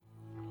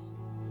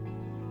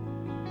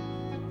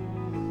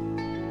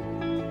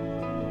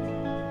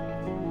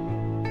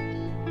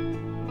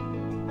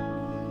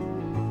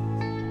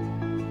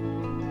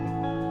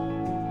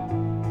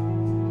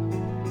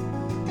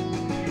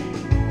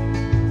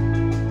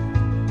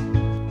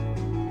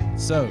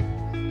So,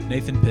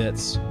 Nathan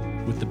Pitts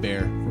with the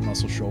Bear from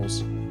Muscle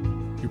Shoals.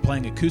 You're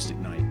playing acoustic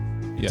night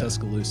in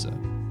Tuscaloosa.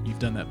 You've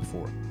done that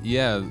before.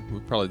 Yeah,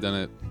 we've probably done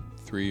it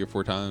 3 or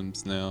 4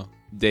 times now.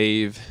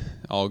 Dave,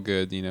 all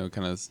good,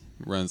 kind of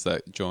runs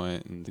that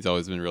joint, and he's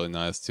always been really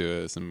nice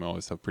to us, and we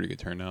always have pretty good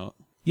turnout.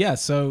 Yeah,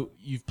 so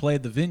you've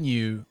played the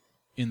venue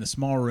in the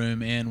small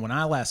room, and when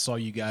I last saw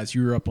you guys,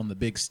 you were up on the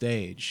big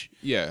stage.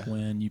 Yeah.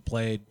 When you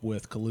played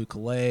with Kalu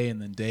Kalei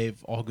and then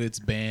Dave Allgood's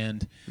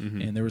band,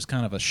 and there was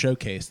kind of a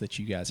showcase that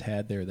you guys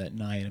had there that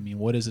night. I mean,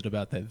 what is it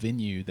about that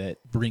venue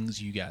that brings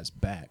you guys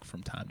back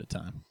from time to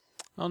time?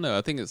 I don't know.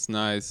 I think it's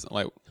nice.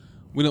 Like,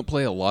 we don't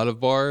play a lot of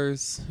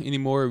bars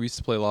anymore. We used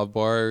to play a lot of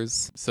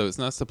bars. So it's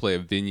nice to play a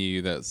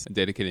venue that's a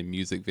dedicated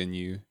music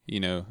venue.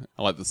 I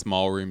like the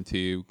small room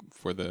too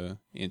for the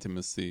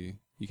intimacy.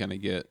 You kind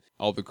of get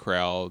all the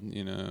crowd,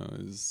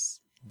 is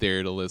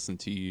there to listen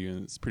to you,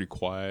 and it's pretty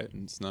quiet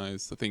and it's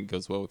nice. I think it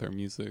goes well with our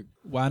music.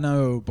 Why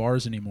no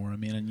bars anymore? I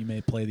mean, and you may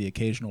play the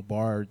occasional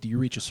bar. Do you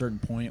reach a certain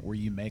point where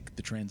you make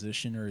the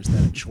transition, or is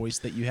that a choice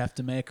that you have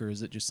to make, or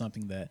is it just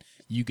something that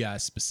you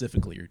guys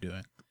specifically are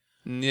doing?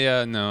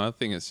 Yeah, no, I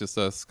think it's just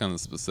us kind of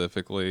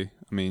specifically.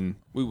 I mean,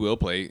 we will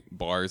play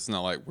bars. It's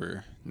not like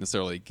we're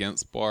necessarily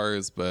against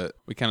bars, but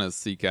we kind of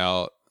seek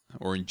out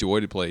or enjoy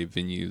to play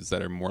venues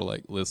that are more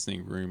like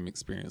listening room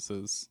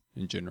experiences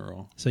in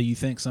general. So you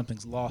think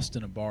something's lost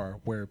in a bar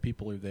where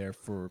people are there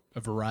for a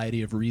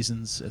variety of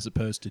reasons as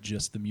opposed to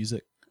just the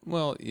music?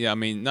 Well, yeah, I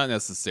mean, not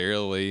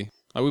necessarily.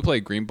 Like, we play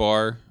Green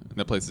Bar, and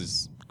that place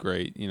is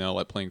great. I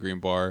like playing Green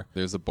Bar.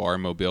 There's a bar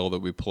in Mobile that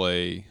we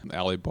play,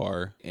 Alley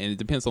Bar, and it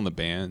depends on the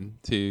band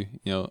too.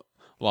 A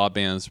lot of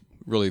bands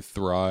really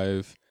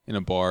thrive in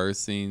a bar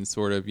scene,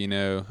 sort of.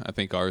 I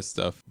think our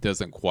stuff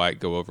doesn't quite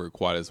go over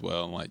quite as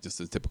well in like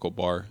just a typical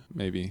bar,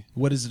 maybe.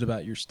 What is it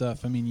about your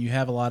stuff? I mean, you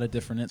have a lot of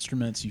different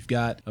instruments. You've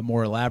got a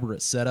more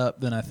elaborate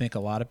setup than I think a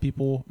lot of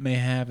people may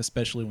have,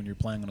 especially when you're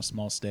playing on a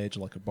small stage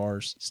like a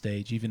bar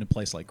stage, even a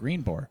place like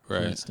Green Bar, for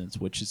instance,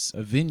 which is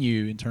a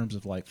venue in terms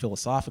of like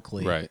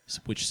philosophically,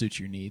 which suits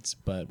your needs.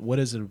 But what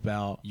is it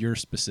about your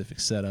specific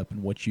setup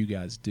and what you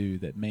guys do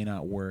that may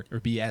not work or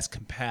be as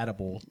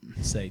compatible,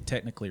 say,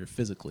 technically or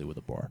physically with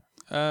a bar?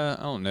 I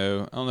don't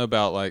know. I don't know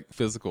about like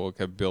physical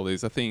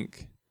capabilities. I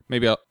think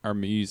maybe our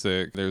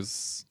music,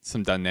 there's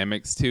some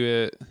dynamics to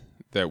it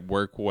that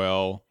work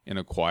well in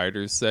a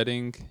quieter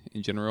setting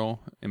in general.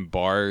 In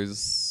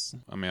bars,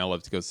 I mean, I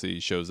love to go see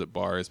shows at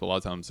bars, but a lot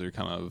of times they're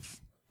kind of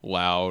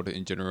loud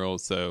in general,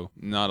 so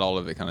not all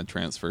of it kind of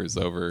transfers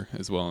over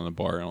as well in a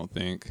bar, I don't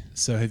think.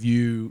 So have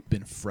you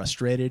been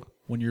frustrated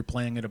when you're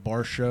playing at a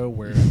bar show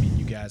where, I mean,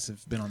 you guys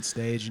have been on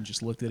stage and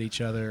just looked at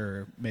each other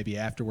or maybe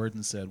afterwards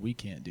and said, we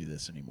can't do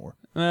this anymore?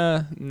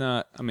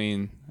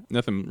 Nothing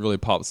really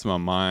pops to my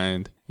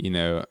mind.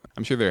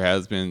 I'm sure there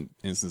has been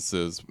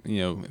instances,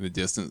 in the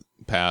distant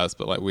past,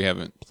 but like we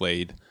haven't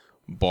played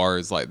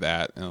bars like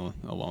that in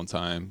a long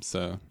time.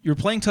 So you're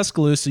playing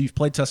Tuscaloosa. You've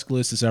played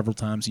Tuscaloosa several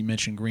times. You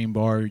mentioned Green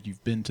Bar.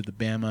 You've been to the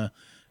Bama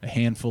a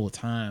handful of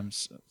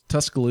times.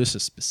 Tuscaloosa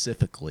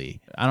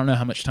specifically, I don't know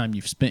how much time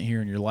you've spent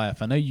here in your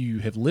life. I know you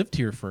have lived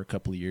here for a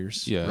couple of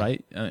years,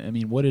 right? I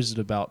mean, what is it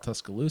about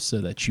Tuscaloosa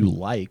that you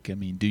like? I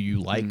mean, do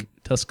you like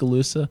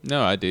Tuscaloosa?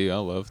 No, I do. I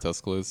love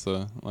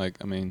Tuscaloosa.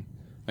 Like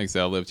I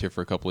said, I lived here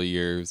for a couple of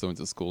years. I went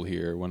to school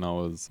here when I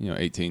was,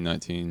 18,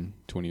 19,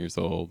 20 years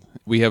old.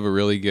 We have a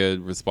really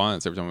good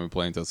response every time we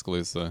play in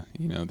Tuscaloosa.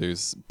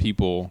 There's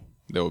people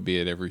that will be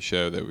at every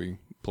show that we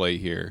play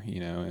here,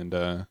 and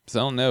so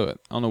I don't know. I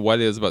don't know what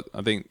it is, but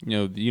I think,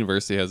 the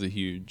university has a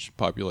huge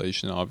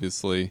population,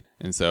 obviously.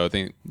 And so I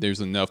think there's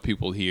enough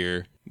people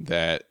here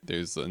that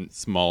there's a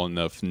small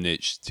enough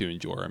niche to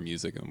enjoy our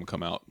music and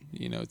come out,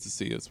 to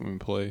see us when we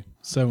play.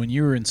 So when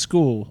you were in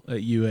school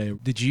at UA,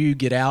 did you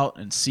get out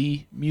and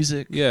see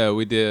music? Yeah,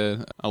 we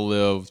did. I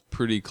lived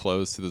pretty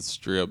close to the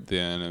Strip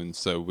then, and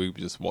so we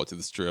just walked to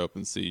the Strip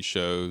and see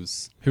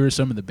shows. Who are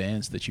some of the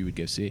bands that you would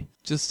go see?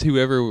 Just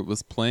whoever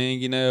was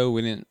playing, I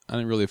didn't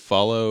really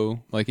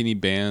follow like any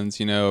bands,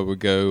 I would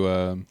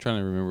go, trying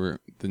to remember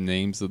the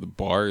names of the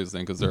bars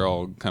then because they're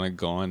all kind of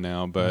gone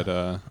now. But,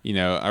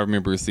 I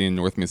remember seeing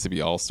North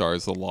Mississippi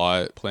All-Stars a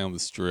lot, play on the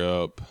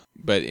Strip.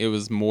 But it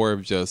was more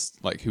of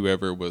just like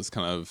whoever was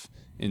kind of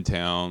in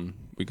town,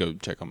 we go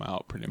check them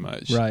out pretty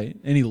much. Right.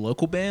 Any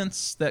local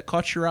bands that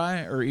caught your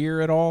eye or ear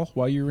at all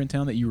while you were in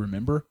town that you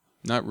remember?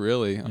 Not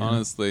really,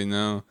 honestly,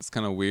 no. It's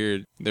kind of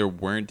weird. There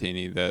weren't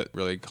any that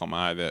really caught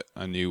my eye that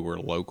I knew were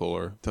local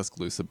or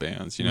Tuscaloosa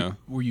bands,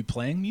 Were you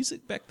playing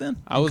music back then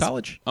in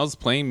college? I was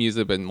playing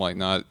music, but like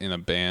not in a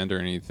band or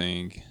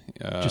anything.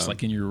 Just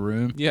like in your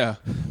room? Yeah,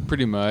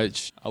 pretty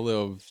much. I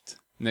lived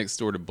next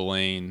door to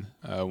Blaine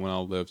when I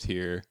lived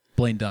here.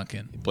 Blaine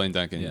Duncan,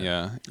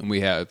 yeah. And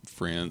we had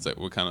friends that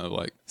would kind of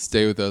like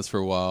stay with us for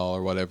a while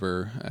or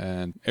whatever.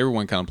 And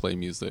everyone kind of played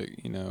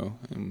music,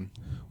 and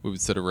we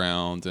would sit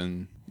around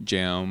and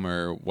jam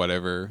or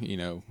whatever,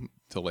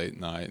 till late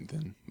night.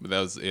 But that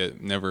was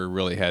it. Never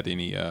really had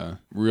any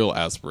real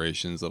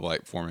aspirations of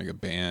like forming a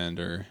band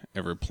or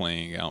ever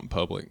playing out in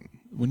public.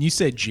 When you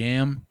say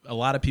jam, a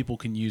lot of people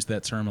can use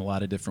that term a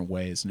lot of different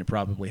ways, and it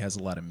probably has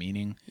a lot of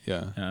meaning.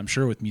 Yeah. And I'm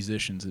sure with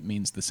musicians it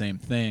means the same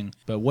thing.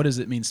 But what does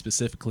it mean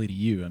specifically to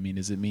you? I mean,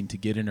 does it mean to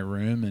get in a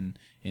room and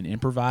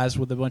improvise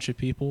with a bunch of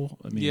people?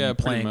 I mean, Yeah,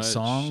 pretty playing much.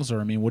 songs,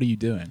 or I mean, what are you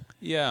doing?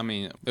 Yeah, I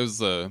mean, there was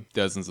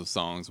dozens of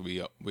songs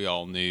we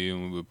all knew,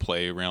 and we would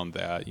play around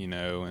that,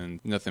 and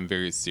nothing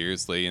very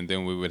seriously. And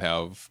then we would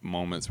have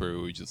moments where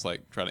we would just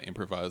like try to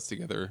improvise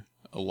together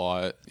a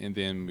lot, and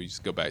then we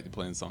just go back to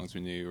playing songs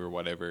we knew or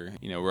whatever.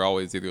 We're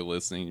always either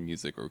listening to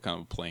music or kind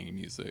of playing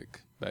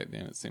music back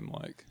then, it seemed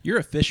like. You're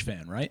a Fish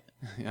fan, right?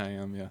 Yeah, I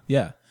am, yeah.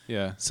 Yeah.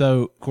 Yeah.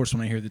 So, of course,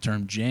 when I hear the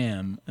term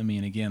jam, I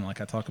mean, again,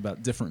 like I talk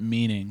about different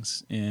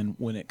meanings. And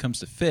when it comes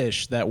to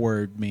Fish, that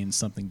word means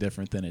something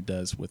different than it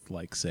does with,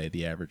 like, say,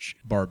 the average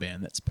bar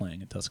band that's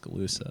playing in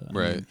Tuscaloosa. I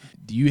Right. mean,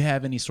 do you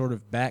have any sort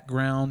of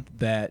background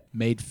that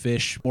made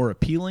Fish more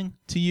appealing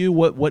to you?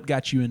 What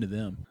got you into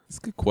them? It's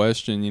a good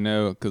question,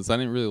 because I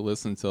didn't really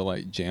listen to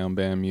like jam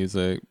band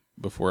music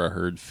before I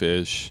heard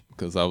Fish,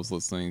 because I was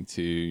listening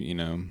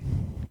to,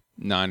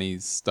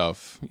 90s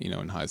stuff,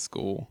 in high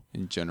school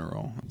in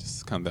general,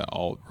 just kind of that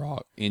alt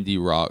rock, indie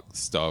rock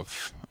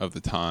stuff of the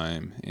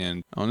time.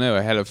 And I don't know,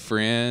 I had a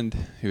friend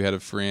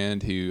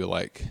who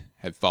like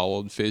had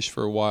followed Fish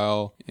for a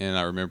while. And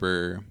I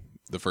remember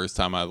the first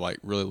time I like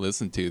really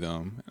listened to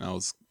them, and I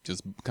was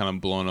just kind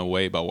of blown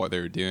away by what they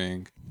were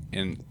doing.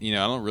 And, I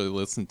don't really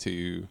listen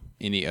to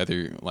any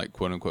other like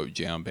quote unquote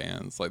jam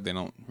bands. Like they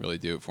don't really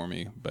do it for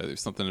me, but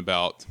there's something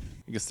about,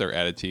 I guess, their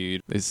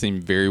attitude. They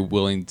seem very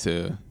willing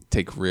to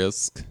take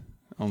risk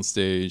on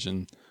stage,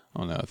 and I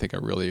don't know, I think I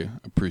really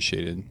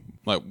appreciated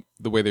like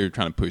the way they were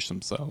trying to push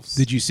themselves.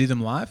 Did you see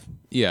them live?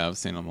 Yeah, I've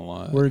seen them a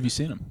lot. Where have you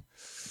seen them?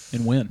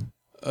 And when?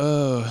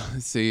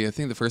 Let's see, I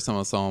think the first time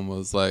I saw them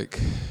was like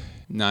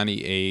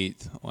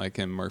 98, like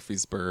in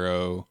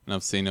Murfreesboro, and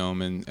I've seen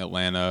them in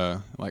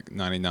Atlanta like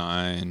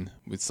 99.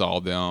 We saw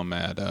them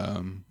at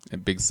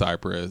Big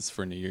Cypress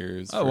for New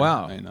Year's. Oh, for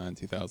wow. 99,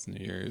 2000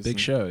 New Year's. Big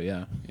show,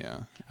 yeah. Yeah.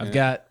 I've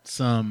got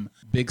some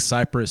Big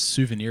Cypress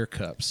souvenir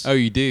cups. Oh,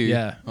 you do?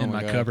 Yeah, Oh in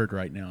my God. cupboard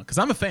right now, because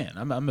I'm a fan.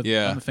 I'm a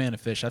Yeah. fan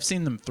of Fish. I've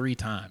seen them 3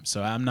 times,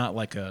 so I'm not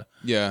like a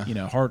Yeah.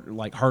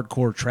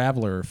 hardcore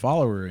traveler or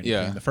follower or anything.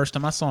 Yeah. The first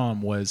time I saw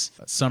him was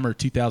summer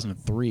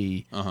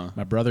 2003.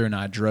 My brother and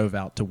I drove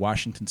out to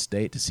Washington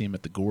State to see him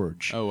at the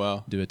Gorge. Oh,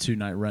 wow. Do a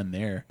 2-night run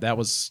there. That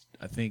was,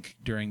 I think,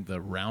 during the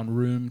Round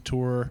Room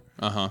tour.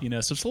 So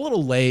it's a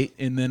little late,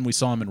 and then we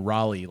saw him in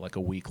Raleigh like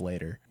a week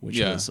later, which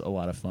Yeah. was a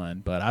lot of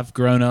fun. But I've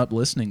grown up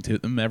listening to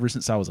them ever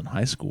since I was in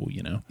high school,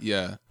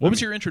 Yeah. What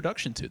was your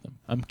introduction to them?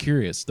 I'm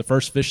curious. The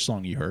first Fish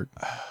song you heard.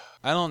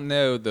 I don't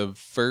know the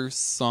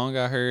first song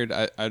I heard.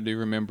 I do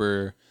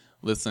remember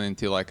listening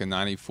to like a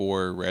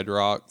 94 Red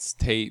Rocks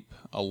tape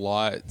a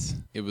lot.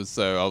 It was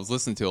I was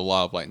listening to a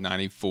lot of like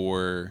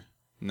 94,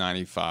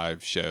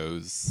 95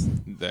 shows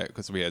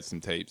because we had some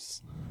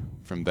tapes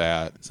from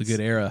that. It's a good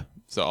era.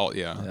 So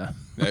that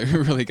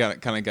really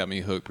kind of got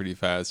me hooked pretty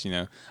fast.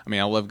 I mean,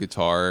 I love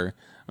guitar.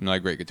 I'm not a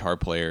great guitar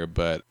player,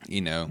 but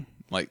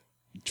like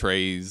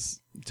Trey's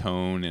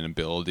tone and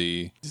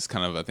ability just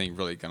kind of, I think,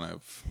 really kind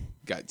of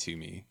got to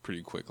me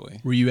pretty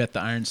quickly. Were you at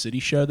the Iron City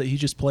show that he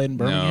just played in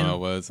Birmingham? No, I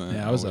wasn't.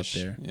 Yeah, I was up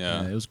there.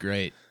 Yeah, it was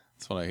great.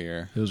 That's what I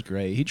hear. It was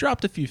great. He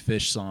dropped a few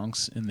Fish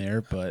songs in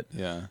there, but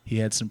Yeah. he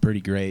had some pretty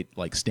great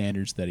like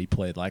standards that he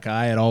played. Like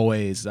I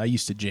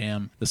used to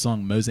jam the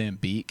song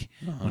Mozambique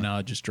when I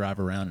would just drive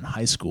around in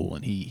high school,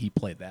 and he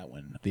played that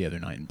one the other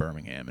night in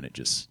Birmingham, and it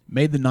just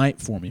made the night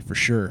for me for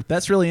sure.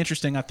 That's really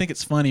interesting. I think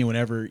it's funny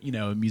whenever,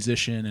 a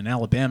musician in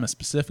Alabama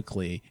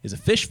specifically is a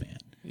Fish fan.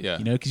 Yeah.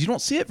 Because you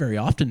don't see it very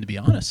often, to be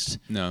honest.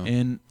 No.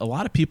 And a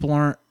lot of people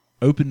aren't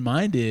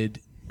open-minded,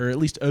 or at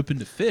least open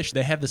to Fish.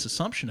 They have this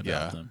assumption about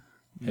Yeah. them.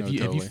 No, Have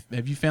totally.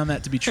 you found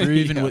that to be true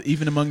even Yeah.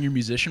 even among your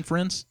musician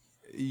friends?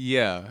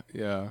 Yeah,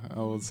 I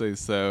would say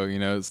so.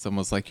 It's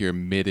almost like you're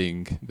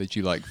admitting that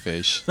you like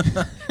Fish.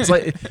 It's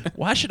like,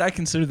 why should I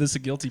consider this a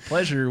guilty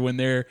pleasure when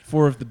they're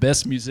 4 of the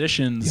best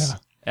musicians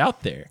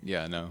out there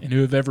Yeah, no. and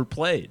who have ever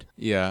played?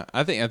 Yeah,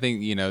 I think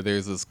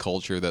there's this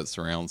culture that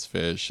surrounds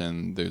Fish,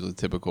 and there's a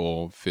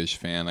typical Fish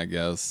fan, I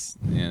guess,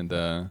 and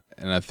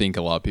I think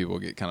a lot of people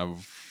get kind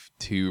of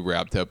too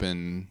wrapped up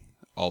in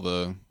all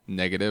the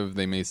negative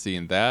they may see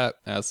in that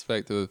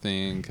aspect of the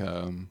thing,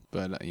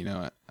 but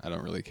I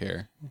don't really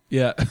care.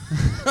 Yeah.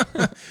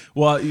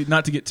 Well,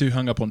 not to get too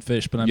hung up on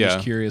Fish, but I'm Yeah.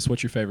 just curious,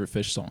 what's your favorite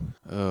Fish song?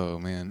 Oh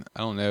man, I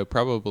don't know.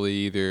 Probably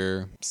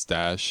either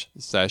Stash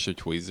or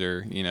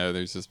Tweezer.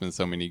 There's just been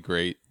so many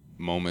great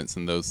moments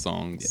in those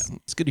songs.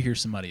 It's good to hear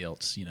somebody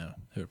else,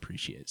 who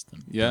appreciates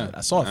them. Yeah, But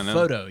I saw a I know.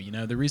 photo,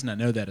 the reason I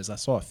know that is I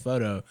saw a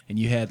photo and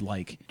you had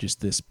like just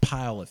this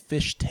pile of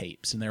Fish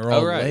tapes and they were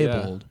all right, yeah.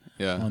 labeled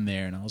Yeah. on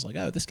there. And I was like,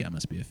 oh, this guy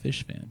must be a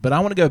Fish fan. But I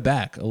want to go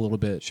back a little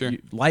bit. Sure.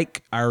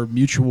 Like our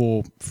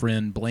mutual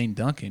friend, Blaine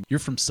Duncan, you're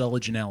from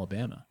Sulligent,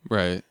 Alabama.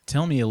 Right.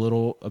 Tell me a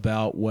little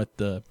about what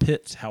the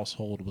Pitts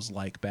household was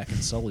like back in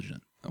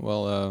Sulligent.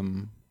 Well,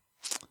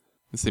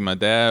 let's see. My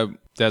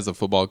dad's a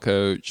football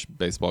coach,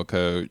 baseball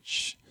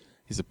coach.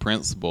 He's a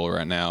principal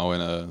right now in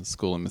a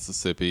school in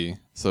Mississippi.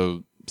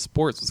 So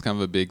sports was kind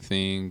of a big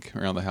thing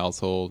around the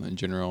household in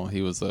general.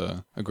 He was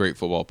a great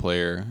football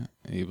player.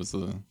 He was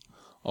a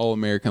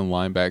All-American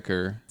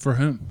linebacker. For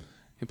whom?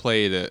 He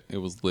played it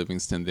was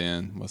Livingston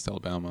then, West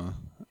Alabama.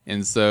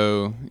 And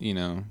so,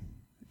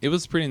 it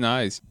was pretty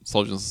nice.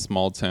 Soldiers, a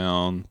small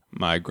town.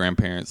 My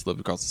grandparents lived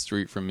across the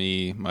street from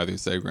me. My other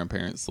side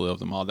grandparents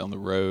lived a mile down the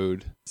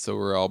road. So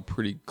we're all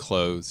pretty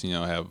close.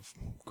 I have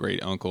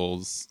great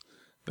uncles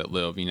that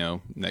live,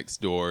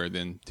 next door,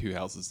 then 2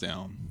 houses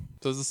down.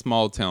 So it's a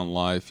small town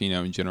life,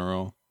 in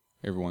general.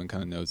 Everyone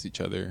kind of knows each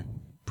other.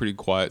 Pretty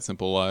quiet,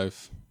 simple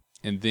life.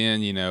 And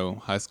then,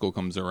 high school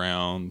comes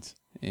around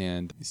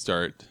and you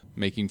start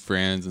making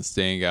friends and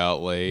staying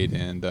out late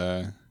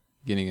and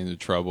getting into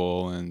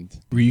trouble. And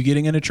were you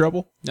getting into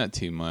trouble? Not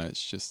too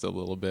much, just a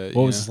little bit.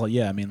 What was like?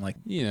 Yeah, I mean, like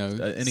an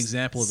s-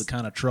 example of the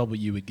kind of trouble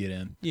you would get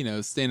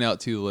in. Staying out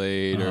too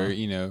late,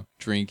 or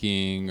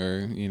drinking,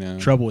 or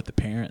Trouble with the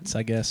parents,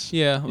 I guess.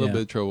 Yeah, a little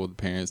bit of trouble with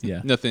the parents.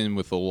 Yeah. Nothing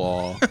with the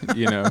law,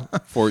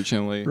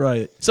 fortunately.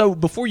 Right. So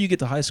before you get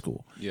to high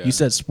school, Yeah. you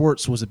said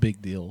sports was a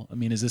big deal. I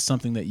mean, is this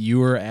something that you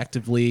were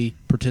actively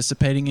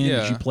participating in?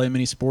 Yeah. Did you play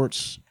many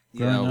sports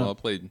growing Yeah, well, I up?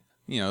 played,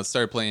 I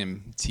started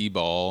playing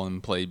t-ball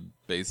and played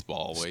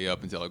baseball way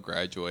up until I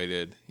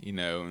graduated,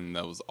 and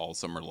that was all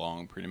summer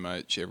long pretty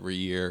much every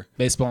year.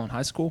 Baseball in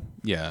high school?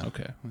 Yeah.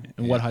 Okay.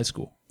 And what high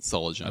school?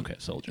 Sullivan. Okay,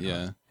 Sullivan.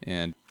 Yeah.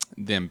 And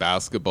then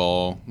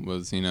basketball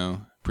was,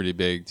 pretty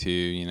big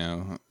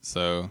too,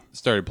 So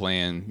started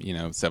playing,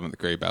 7th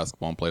grade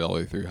basketball and played all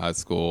the way through high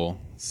school.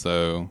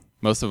 So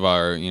most of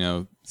our,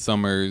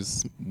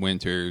 summers,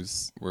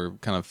 winters were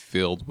kind of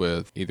filled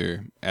with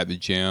either at the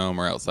gym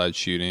or outside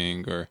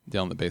shooting or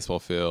down the baseball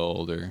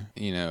field or,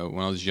 when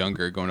I was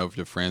younger, going over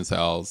to friends'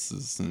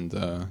 houses and,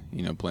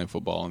 playing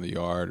football in the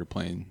yard or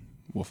playing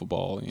wiffle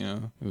ball,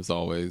 it was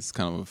always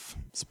kind of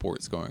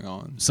sports going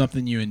on.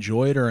 Something you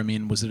enjoyed, or I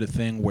mean, was it a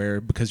thing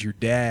where because your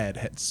dad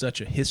had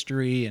such a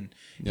history and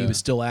he was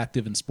still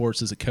active in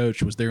sports as a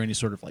coach, was there any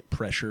sort of like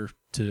pressure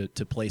to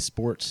play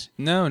sports?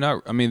 No,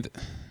 not. I mean,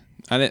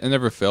 I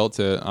never felt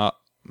it.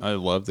 I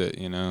loved it,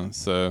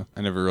 So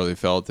I never really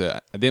felt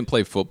it. I didn't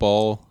play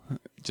football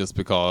just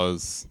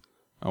because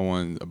I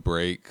wanted a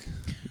break.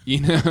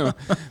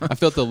 I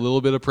felt a little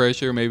bit of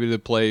pressure maybe to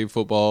play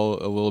football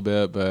a little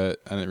bit,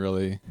 but I didn't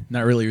really.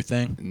 Not really your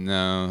thing?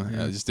 No,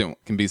 I just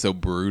can be so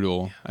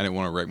brutal. I didn't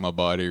want to wreck my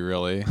body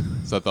really,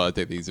 so I thought I'd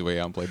take the easy way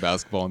out and play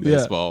basketball and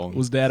baseball.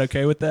 Was Dad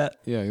okay with that?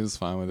 Yeah, he was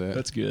fine with it.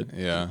 That's good.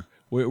 Yeah.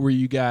 Were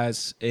you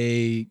guys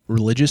a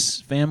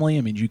religious family?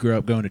 I mean, did you grow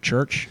up going to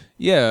church?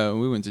 Yeah,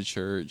 we went to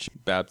church,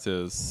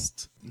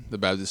 the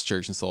Baptist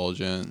church in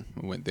Sullivan.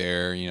 We went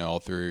there, all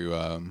through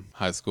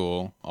high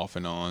school, off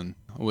and on.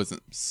 I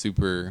wasn't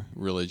super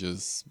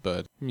religious,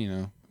 but,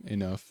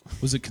 enough.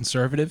 Was it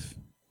conservative?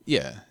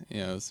 Yeah,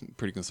 it was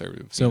pretty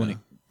conservative. So when it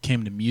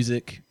came to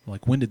music,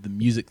 like when did the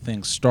music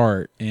thing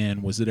start,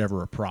 and was it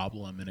ever a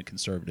problem in a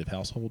conservative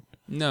household?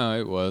 No,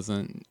 it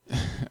wasn't.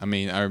 I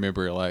mean, I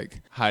remember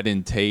like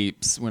hiding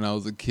tapes when I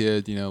was a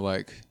kid,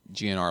 like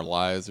GNR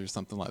Lives or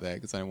something like that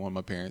because I didn't want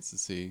my parents to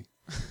see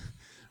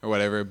or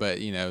whatever. But,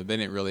 they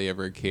didn't really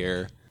ever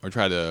care or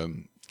try to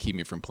keep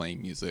me from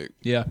playing music.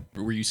 Yeah.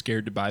 Were you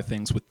scared to buy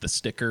things with the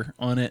sticker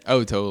on it?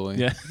 Oh, totally.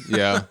 Yeah.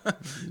 Yeah.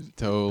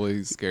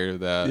 Totally scared of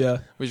that. Yeah.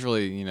 Which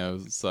really,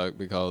 sucked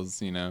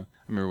because, I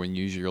remember when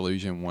Use Your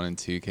Illusion 1 and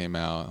 2 came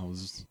out, I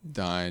was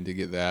dying to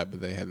get that,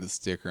 but they had the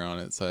sticker on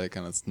it, so I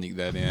kind of sneaked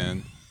that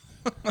in.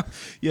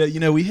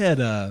 Yeah, we had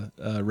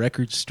a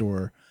record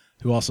store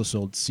who also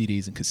sold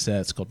CDs and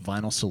cassettes called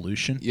Vinyl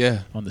Solution.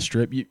 Yeah. On the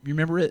Strip. You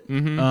remember it?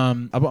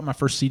 Mm-hmm. I bought my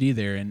first CD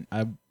there, and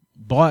I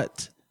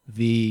bought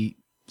the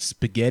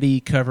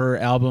spaghetti cover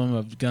album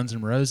of Guns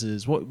N'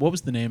 Roses. What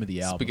was the name of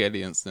the album?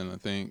 Spaghetti Instant, I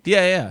think.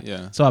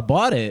 Yeah. So I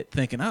bought it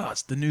thinking,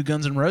 it's the new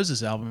Guns N'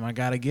 Roses album. I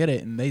got to get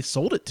it. And they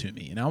sold it to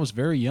me. And I was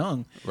very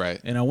young. Right.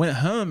 And I went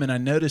home and I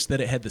noticed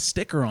that it had the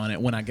sticker on it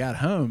when I got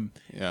home.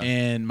 Yeah.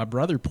 And my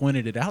brother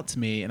pointed it out to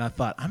me. And I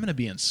thought, I'm going to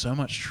be in so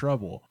much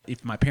trouble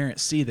if my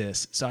parents see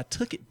this. So I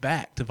took it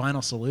back to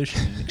Vinyl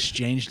Solution and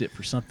exchanged it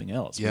for something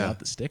else without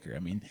the sticker. I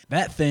mean,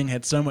 that thing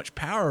had so much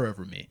power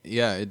over me.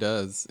 Yeah, it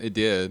does. It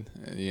did.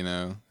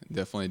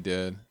 Definitely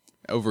did.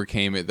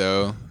 Overcame it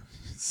though.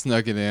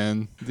 Snuck it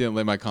in. Didn't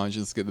let my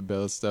conscience get the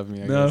best of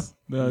me, I guess.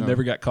 No,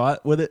 never got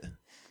caught with it?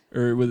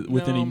 Or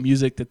with any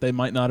music that they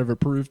might not have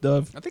approved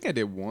of? I think I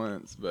did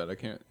once, but I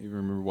can't even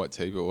remember what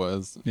tape it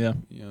was. Yeah.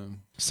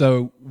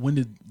 So when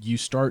did you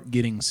start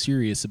getting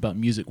serious about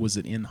music? Was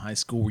it in high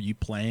school? Were you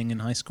playing in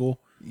high school?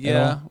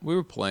 Yeah, we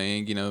were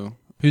playing,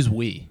 Who's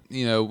we?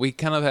 We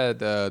kind of had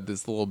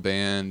this little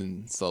band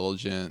in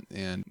Sullivan,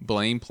 and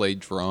Blaine played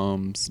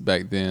drums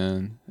back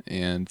then,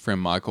 and friend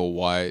Michael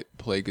White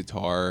played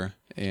guitar,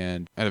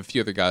 and I had a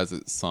few other guys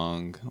that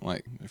sung,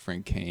 like my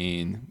friend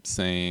Kane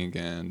sang,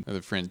 and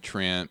other friend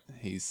Trent,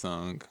 he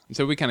sung.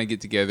 So we kind of get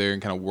together and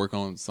kind of work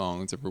on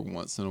songs every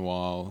once in a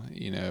while,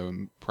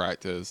 and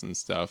practice and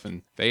stuff.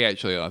 And they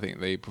actually, I think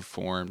they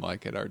performed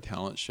like at our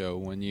talent show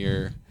one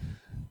year,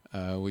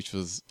 which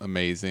was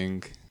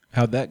amazing.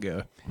 How'd that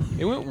go?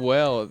 It went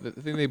well. I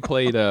think they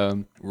played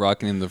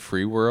 "Rockin' in the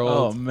Free World."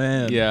 Oh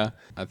man. Yeah,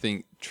 I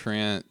think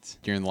Trent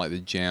during like the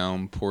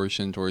jam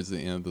portion towards the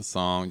end of the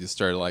song just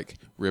started like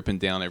ripping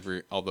down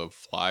all the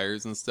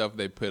flyers and stuff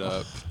they put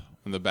up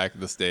on the back of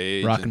the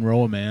stage. Rock and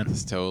roll, man.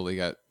 Just totally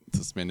got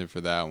suspended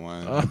for that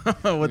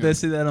one. Would they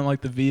see that on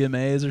like the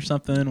VMAs or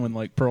something when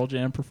like Pearl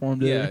Jam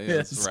performed it? Yeah,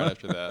 it's right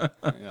after that.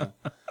 Yeah.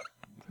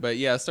 But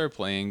yeah, I started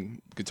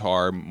playing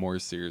guitar more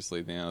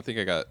seriously then. I think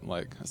I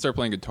started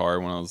playing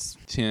guitar when I was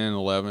 10,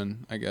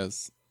 11, I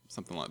guess,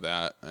 something like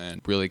that. And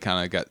really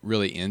kind of got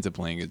really into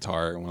playing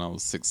guitar when I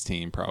was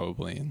 16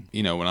 probably. And,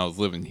 when I was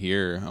living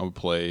here, I would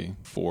play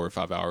 4 or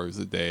 5 hours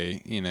a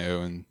day,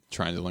 and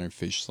trying to learn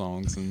Fish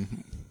songs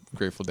and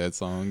Grateful Dead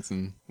songs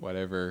and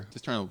whatever.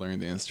 Just trying to learn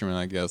the instrument,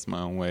 I guess,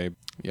 my own way.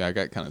 Yeah, I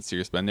got kind of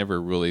serious, but I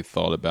never really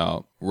thought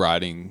about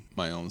writing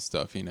my own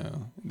stuff,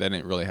 That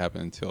didn't really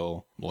happen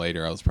until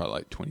later. I was probably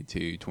like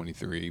 22,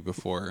 23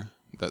 before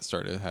that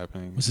started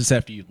happening. Was this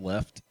after you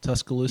left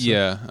Tuscaloosa?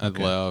 Yeah, I'd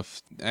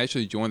left. I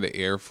actually joined the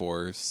Air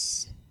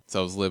Force. So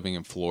I was living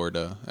in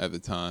Florida at the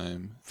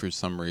time. For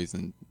some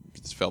reason,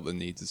 just felt the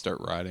need to start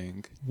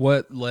writing.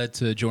 What led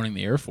to joining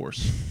the Air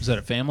Force? Was that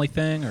a family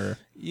thing or?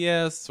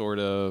 Yeah, sort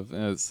of.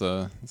 It's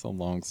a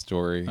long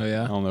story. Oh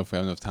yeah. I don't know if we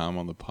have enough time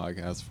on the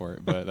podcast for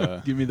it,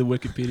 but give me the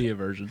Wikipedia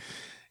version.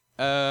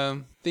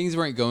 Things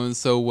weren't going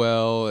so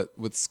well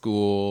with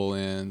school,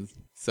 and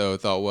so I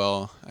thought,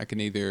 well, I can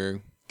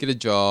either get a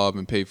job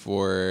and pay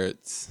for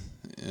it,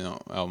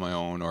 out on my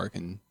own, or I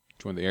can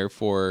join the Air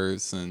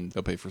Force and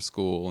they'll pay for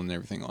school and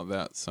everything like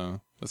that.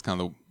 So that's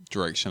kind of the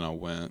direction I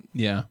went.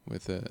 Yeah.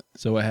 With it.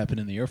 So what happened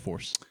in the Air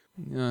Force?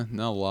 Yeah,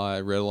 not a lot.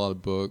 I read a lot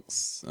of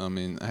books. I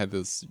mean, I had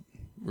this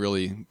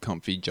really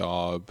comfy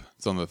job.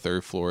 It's on the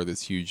 3rd floor of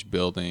this huge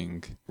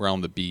building. We're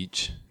on the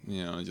beach.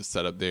 I just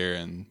sat up there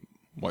and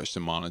watched the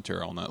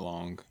monitor all night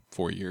long.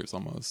 4 years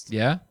almost.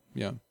 Yeah.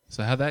 Yeah.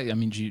 So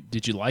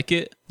did you like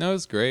it? No, it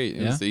was great.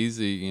 It Yeah? was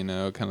easy,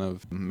 kind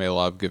of made a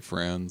lot of good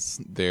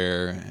friends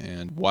there.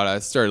 And what I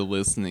started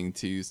listening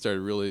to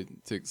started really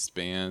to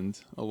expand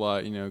a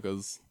lot,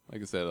 because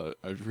like I said,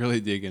 I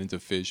really did get into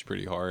Fish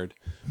pretty hard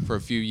for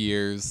a few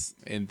years.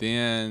 And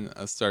then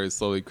I started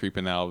slowly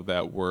creeping out of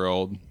that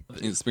world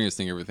and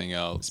experiencing everything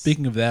else.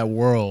 Speaking of that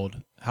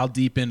world, how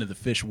deep into the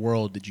Fish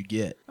world did you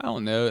get? I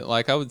don't know.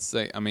 Like I would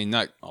say,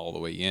 not all the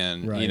way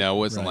in. Right, it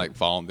wasn't right. like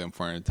following them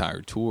for an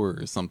entire tour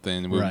or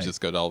something. We Right. would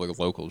just go to all the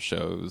local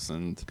shows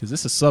and. Because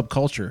this is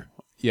subculture.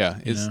 Yeah,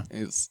 it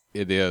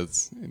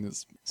is, and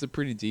it's a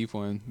pretty deep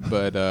one,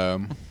 but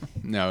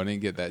no, I didn't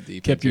get that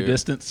deep. Kept your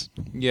distance.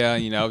 Yeah,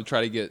 I would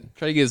try to get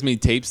as many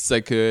tapes as I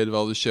could of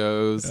all the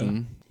shows,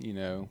 and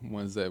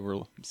ones that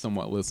were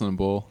somewhat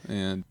listenable,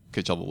 and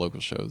catch all the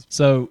local shows.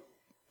 So,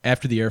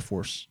 after the Air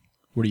Force,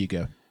 where do you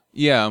go?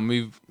 Yeah, I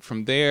moved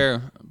from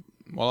there.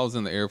 While I was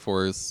in the Air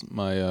Force,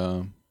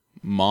 my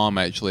mom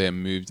actually had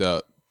moved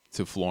up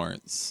to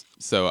Florence.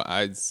 So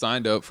I'd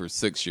signed up for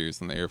 6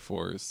 years in the Air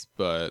Force,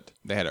 but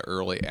they had an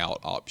early out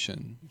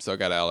option. So I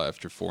got out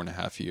after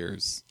 4.5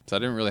 years. So I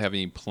didn't really have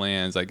any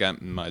plans. I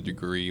got my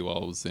degree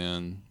while I was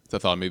in. So I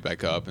thought I'd move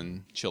back up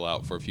and chill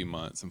out for a few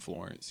months in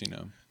Florence,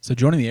 So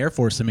joining the Air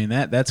Force,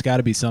 that's got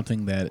to be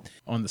something that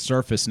on the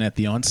surface and at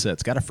the onset,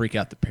 it's got to freak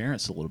out the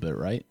parents a little bit,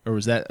 right? Or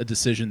was that a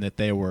decision that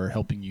they were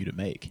helping you to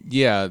make?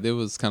 Yeah, it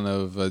was kind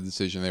of a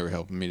decision they were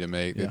helping me to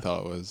make. Yeah. They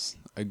thought it was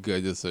a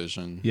good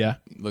decision. Yeah.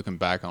 Looking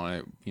back on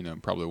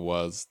it, probably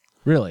was.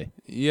 Really?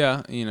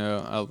 Yeah,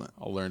 I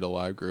learned a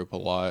lot. I grew up a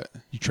lot.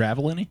 You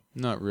travel any?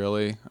 Not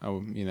really. I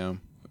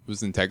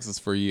was in Texas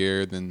for a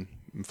year, then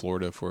in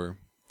Florida for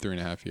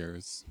 3.5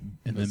 years.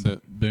 And That's then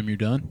it. boom, you're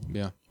done?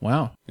 Yeah,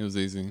 Wow. it was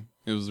easy.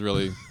 It was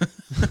really.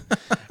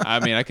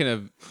 I could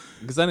have,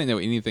 because I didn't know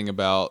anything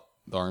about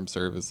the armed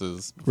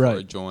services before I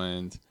Right.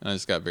 joined. And I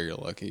just got very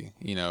lucky.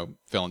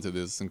 Fell into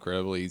this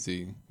incredibly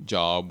easy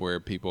job where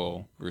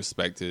people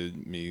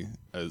respected me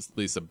at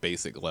least a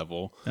basic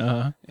level.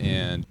 Uh-huh.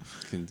 And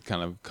can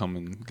kind of come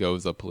and go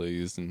as I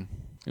pleased. And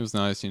it was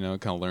nice, kind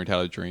of learned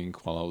how to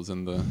drink while I was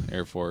in the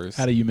Air Force.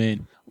 How do you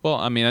mean? Well,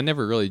 I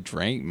never really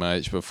drank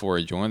much before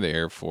I joined the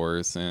Air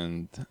Force,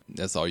 and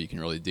that's all you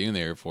can really do in the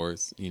Air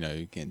Force.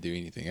 You can't do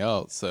anything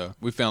else. So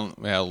we had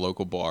a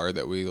local bar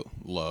that we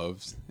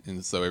loved,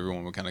 and so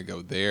everyone would kind of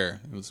go there.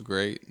 It was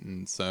great,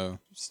 and so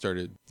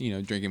started,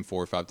 drinking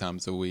 4 or 5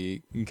 times a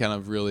week, and kind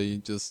of really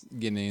just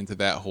getting into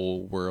that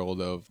whole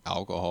world of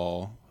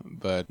alcohol,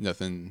 but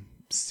nothing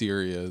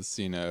serious,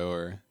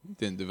 or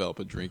didn't develop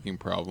a drinking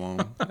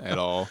problem at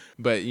all.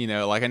 But,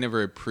 I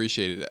never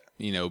appreciated,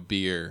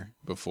 beer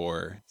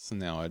before. So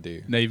now I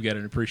do. Now you've got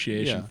an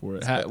appreciation Yeah, for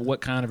it. it's What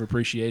kind of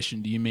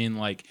appreciation? Do you mean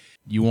like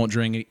you won't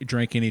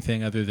drink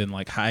anything other than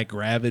like high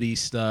gravity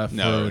stuff?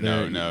 No.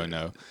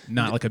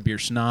 Not like a beer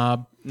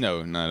snob?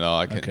 No, not at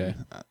all. Okay.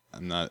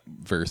 I'm not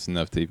versed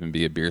enough to even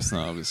be a beer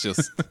snob. It's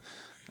just...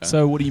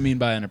 So what do you mean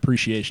by an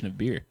appreciation of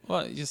beer?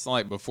 Well, just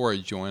like before I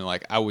joined,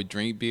 like I would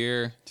drink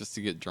beer just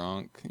to get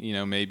drunk,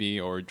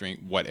 maybe, or drink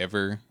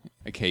whatever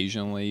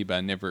occasionally, but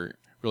I never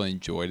really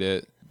enjoyed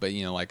it. But,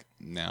 like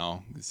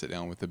now, you sit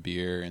down with a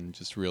beer and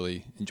just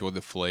really enjoy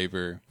the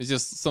flavor. It's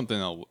just something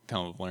I'll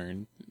kind of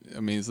learn.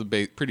 I mean, it's a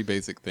pretty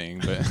basic thing,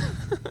 but...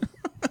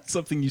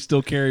 Something you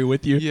still carry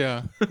with you?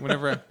 Yeah.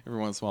 Whenever, every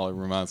once in a while, it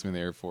reminds me of the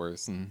Air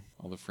Force and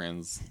all the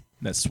friends.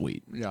 That's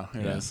sweet. Yeah,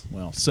 it is.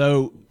 Well,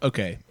 so,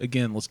 okay.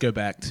 Again, let's go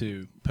back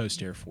to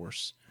post-Air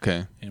Force.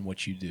 Okay. And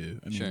what you do.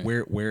 I mean,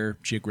 Sure. where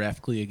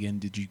geographically, again,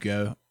 did you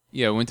go?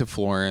 Yeah, I went to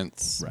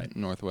Florence, Right.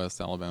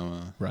 Northwest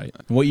Alabama. Right.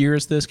 What year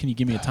is this? Can you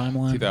give me a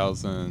timeline?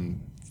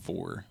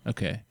 2004.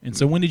 Okay. And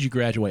so when did you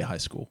graduate high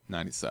school?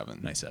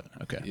 97. 97.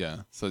 Okay.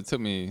 Yeah. So it took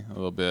me a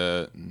little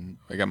bit. And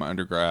I got my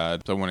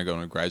undergrad. So I want to go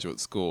into graduate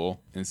school.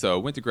 And so I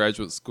went to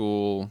graduate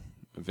school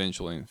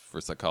eventually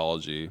for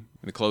psychology. And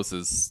the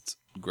closest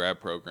grad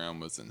program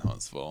was in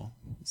Huntsville.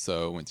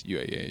 So I went to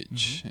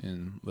UAH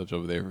and lived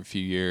over there for a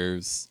few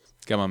years.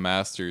 Got my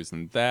master's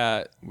in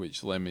that,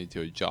 which led me to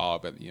a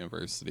job at the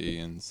university.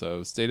 And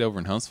so stayed over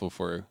in Huntsville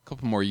for a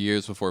couple more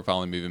years before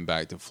finally moving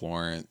back to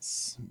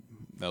Florence.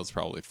 That was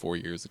probably 4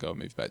 years ago. I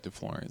moved back to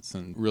Florence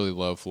and really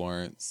love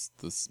Florence,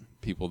 the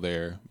people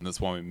there. And that's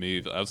why we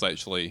moved. I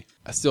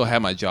still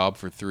had my job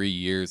for 3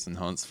 years in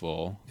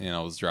Huntsville. And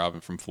I was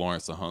driving from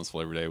Florence to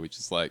Huntsville every day, which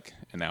is like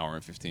an hour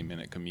and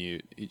 15-minute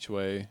commute each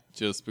way,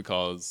 just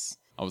because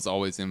I was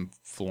always in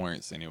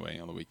Florence anyway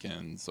on the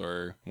weekends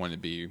or wanted to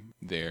be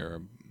there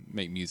or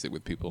make music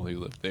with people who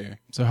lived there.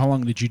 So how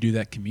long did you do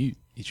that commute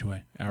each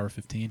way? Hour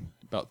 15?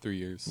 About 3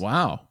 years.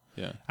 Wow.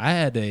 Yeah. I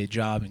had a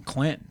job in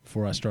Clinton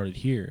before I started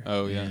here.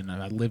 Oh, yeah. And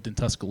I lived in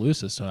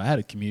Tuscaloosa, so I had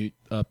a commute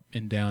up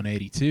and down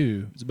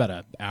 82. It was about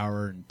an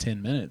hour and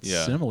 10 minutes,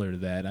 similar to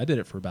that. I did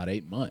it for about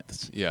 8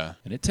 months. Yeah.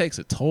 And it takes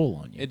a toll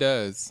on you. It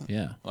does.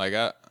 Yeah. Like,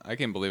 I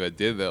can't believe I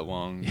did that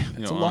long.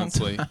 It's a long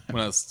honestly, time.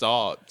 when I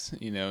stopped,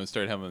 and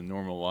started having a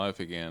normal life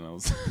again, I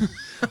was,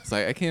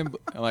 like,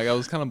 I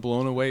was kind of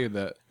blown away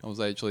that I was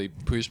actually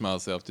pushed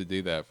myself to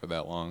do that for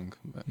that long.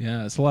 But,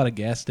 Yeah, it's a lot of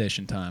gas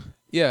station time.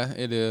 yeah,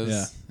 it is.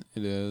 Yeah.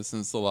 It is.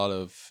 And it's a lot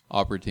of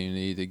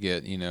opportunity to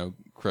get,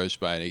 crushed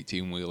by an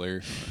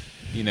 18-wheeler.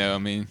 I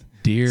mean,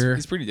 Deer.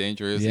 it's pretty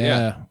dangerous.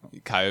 Yeah.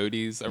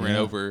 Coyotes. I ran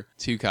over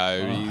 2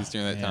 coyotes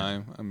during that man.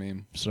 time. I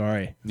mean,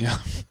 Sorry. yeah.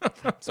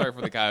 Sorry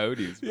for the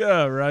coyotes.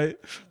 Yeah, right.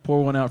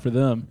 Pour one out for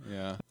them.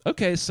 Yeah.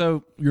 Okay,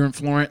 so you're in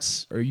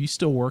Florence. Are you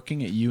still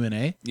working at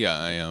UNA? Yeah,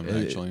 I am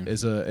actually.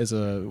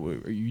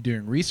 Are you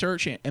doing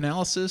research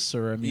analysis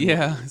or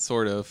Yeah,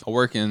 sort of. I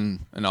work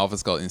in an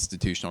office called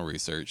Institutional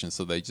Research, and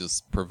so they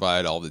just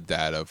provide all the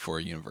data for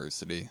a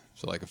university.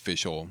 So like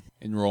official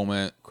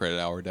enrollment, credit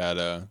hour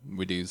data.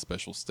 We do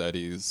special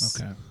studies.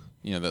 Okay.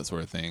 That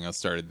sort of thing. I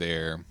started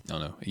there, I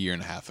don't know, a year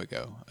and a half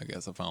ago. I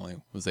guess I finally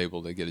was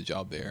able to get a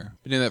job there.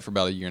 Been doing that for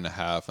about a year and a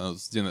half, and I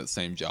was doing that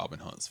same job in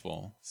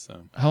Huntsville.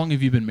 So How long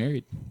have you been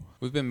married?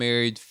 we've been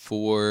married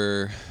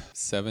for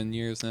 7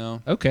 years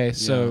now. Okay,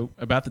 so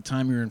about the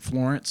time you're in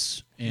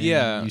Florence and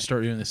Yeah. you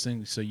start doing this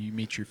thing, so you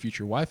meet your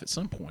future wife at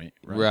some point,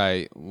 right?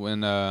 Right.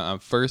 When I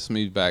first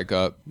moved back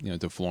up,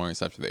 to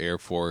Florence after the Air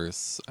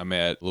Force, I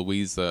met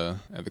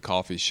Louisa at the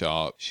coffee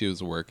shop. She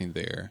was working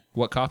there.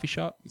 What coffee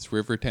shop? It's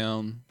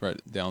Rivertown, right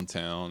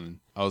downtown.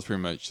 I was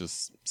pretty much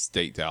just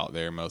staked out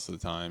there most of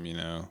the time,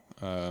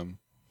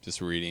 just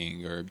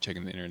reading or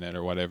checking the internet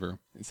or whatever.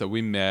 And so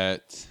we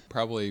met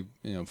probably,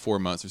 4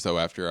 months or so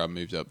after I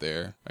moved up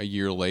there. A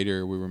year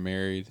later, we were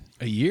married.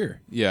 A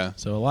year. Yeah.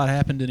 So a lot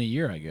happened in a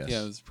year, I guess.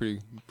 Yeah, it was a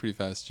pretty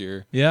fast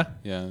year. Yeah?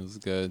 Yeah, it was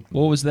good.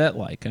 What was that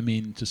like? I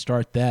mean, to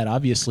start that,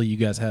 obviously you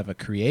guys have a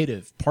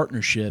creative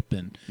partnership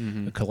and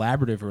a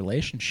collaborative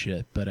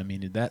relationship, but I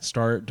mean, did that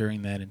start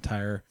during that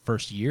entire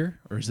first year,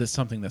 or is this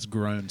something that's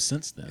grown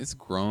since then? It's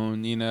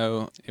grown,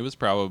 It was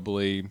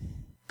probably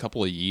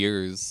couple of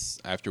years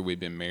after we'd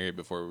been married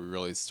before we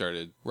really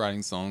started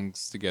writing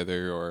songs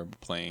together or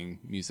playing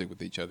music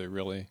with each other,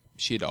 really.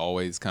 She'd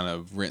always kind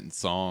of written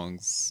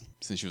songs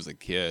since she was a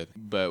kid,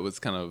 but was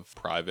kind of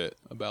private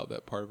about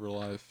that part of her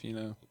life,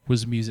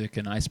 Was music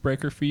an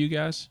icebreaker for you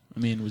guys? I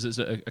mean, was this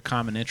a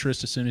common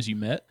interest as soon as you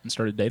met and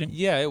started dating?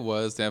 Yeah, it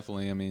was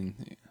definitely. I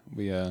mean,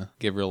 we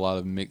gave her a lot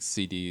of mixed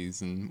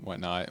CDs and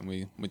whatnot, and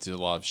we went to a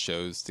lot of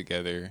shows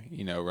together,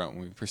 right when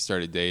we first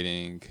started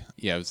dating.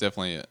 Yeah, it was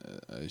definitely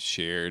a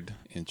shared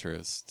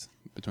interest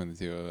between the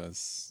two of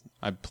us.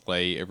 I'd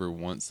play every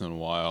once in a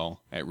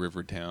while at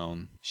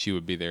Rivertown. She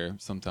would be there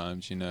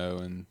sometimes,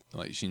 and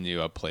like she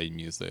knew I played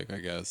music, I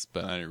guess,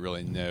 but I didn't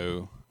really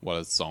know what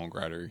a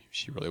songwriter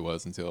she really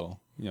was until,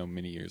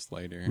 many years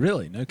later.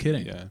 Really? No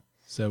kidding? Yeah.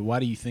 So why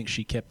do you think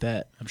she kept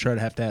that? I'm sure I'd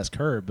have to ask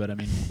her, but I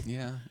mean...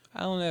 Yeah,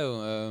 I don't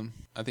know.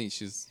 I think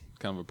she's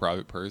kind of a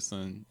private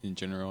person in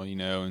general,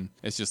 and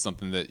it's just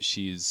something that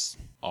she's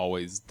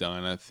always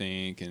done, I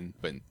think.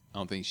 But I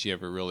don't think she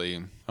ever really,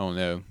 I don't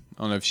know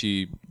if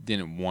she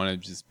didn't want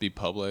to just be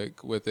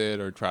public with it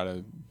or try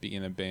to be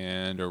in a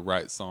band or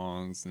write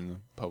songs in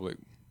a public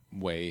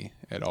way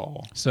at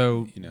all.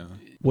 So,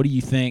 what do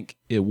you think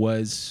it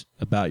was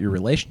about your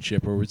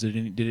relationship, or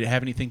did it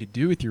have anything to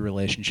do with your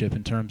relationship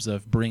in terms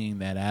of bringing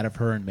that out of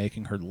her and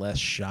making her less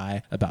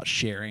shy about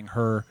sharing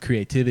her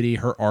creativity,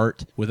 her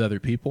art with other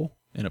people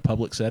in a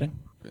public setting?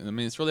 I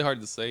mean, it's really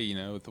hard to say,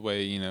 with the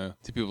way,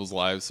 two people's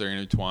lives are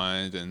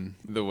intertwined and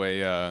the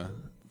way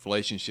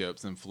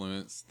relationships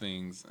influence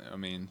things. I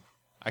mean,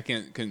 I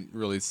couldn't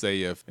really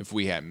say if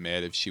we hadn't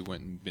met, if she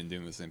wouldn't been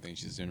doing the same thing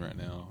she's doing right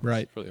now.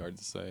 Right. It's really hard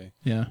to say.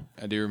 Yeah.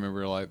 I do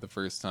remember, like, the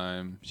first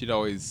time, she'd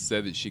always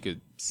said that she could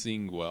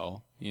sing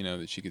well,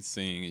 that she could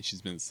sing, and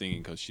she's been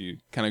singing because she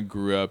kind of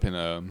grew up in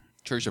a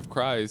Church of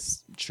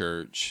Christ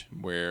church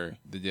where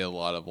they did a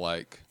lot of,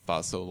 like,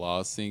 fa sol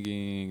la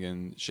singing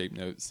and shape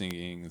note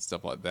singing and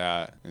stuff like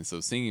that. And so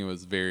singing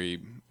was very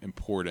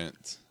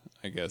important,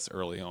 I guess,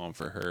 early on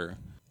for her.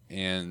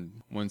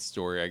 And one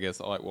story, I guess,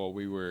 like while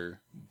we were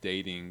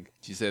dating,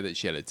 she said that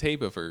she had a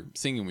tape of her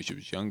singing when she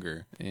was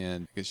younger.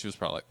 And I guess she was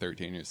probably like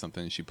 13 or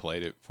something. She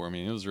played it for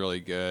me, and it was really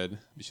good.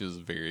 She was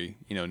very,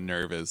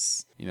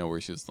 nervous, where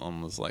she was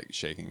almost like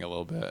shaking a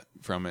little bit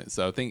from it.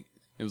 So I think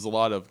it was a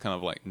lot of kind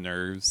of like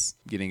nerves.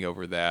 Getting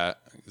over that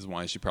is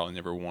why she probably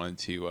never wanted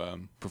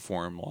to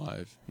perform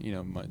live,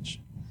 much.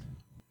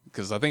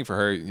 Because I think for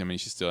her,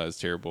 she still has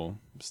terrible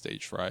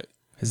stage fright.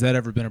 Has that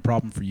ever been a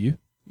problem for you?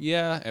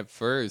 Yeah, at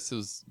first it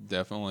was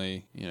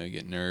definitely,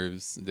 get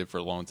nerves. I did for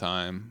a long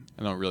time.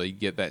 I don't really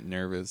get that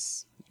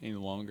nervous any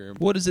longer.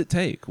 What does it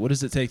take? What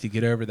does it take to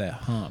get over that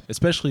hump?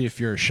 Especially if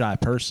you're a shy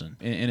person,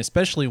 and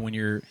especially when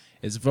you're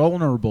as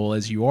vulnerable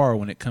as you are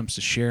when it comes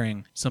to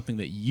sharing something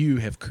that you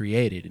have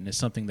created and it's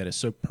something that is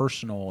so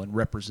personal and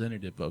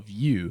representative of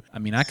you. I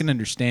mean, I can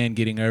understand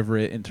getting over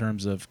it in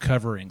terms of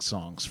covering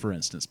songs, for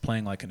instance,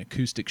 playing like an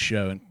acoustic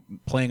show and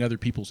playing other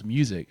people's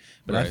music.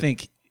 But right. I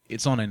think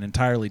it's on an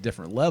entirely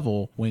different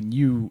level when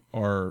you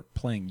are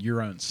playing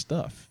your own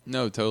stuff.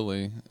 No,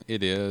 totally.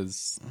 It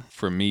is.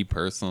 For me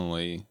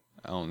personally,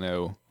 I don't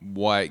know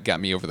what got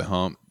me over the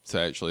hump to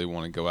actually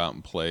want to go out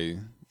and play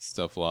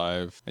stuff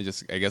live. I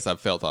guess I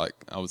felt like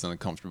I was in a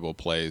comfortable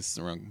place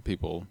around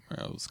people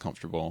where I was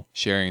comfortable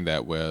sharing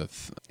that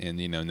with, and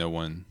no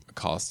one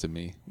accosted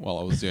me while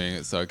I was doing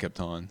it, so I kept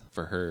on.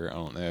 For her, I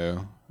don't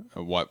know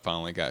what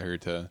finally got her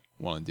to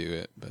want to do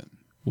it, but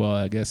well,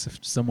 I guess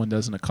if someone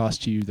doesn't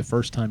accost you the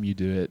first time you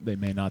do it, they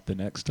may not the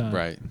next time.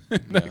 Right.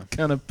 That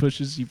kind of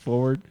pushes you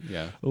forward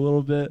a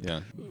little bit.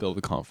 Yeah, build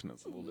the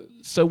confidence a little bit.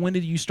 So when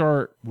did you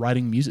start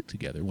writing music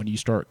together? When did you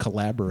start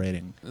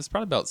collaborating? It's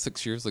probably about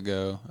 6 years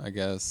ago, I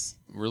guess.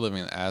 We're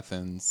living in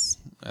Athens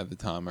at the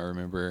time, I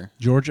remember.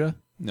 Georgia?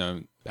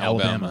 No,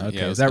 Alabama. Okay.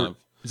 Yeah, is that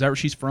where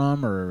she's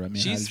from? Or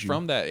she's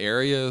from that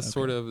area,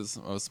 sort of. It's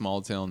a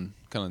small town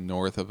kind of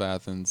north of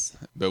Athens.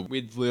 But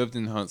we'd lived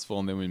in Huntsville,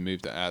 and then we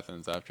moved to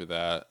Athens after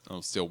that. I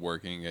was still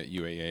working at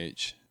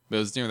UAH. But it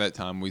was during that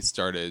time we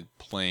started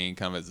playing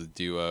kind of as a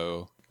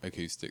duo,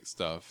 acoustic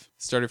stuff.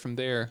 Started from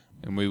there,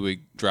 and we would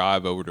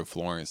drive over to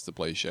Florence to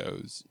play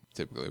shows.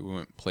 Typically, we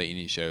wouldn't play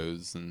any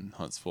shows in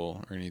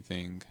Huntsville or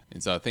anything.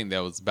 And so I think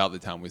that was about the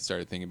time we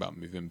started thinking about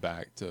moving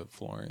back to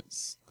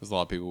Florence, because a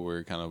lot of people we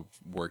were kind of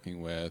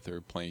working with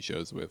or playing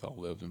shows with all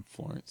lived in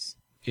Florence.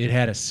 It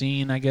had a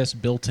scene, I guess,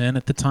 built in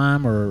at the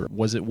time, or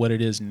was it what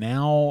it is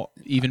now,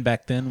 even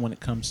back then, when it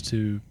comes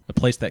to a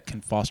place that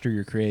can foster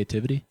your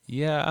creativity?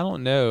 Yeah, I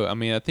don't know. I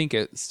mean, I think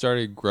it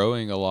started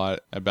growing a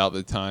lot about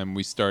the time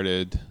we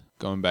started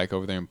going back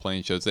over there and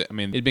playing shows. I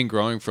mean, it'd been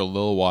growing for a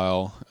little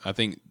while. I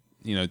think,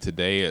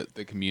 today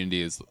the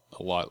community is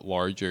a lot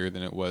larger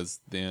than it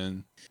was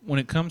then. When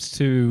it comes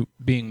to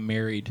being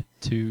married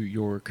to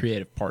your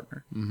creative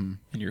partner and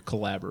your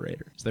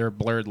collaborator, is there a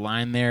blurred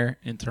line there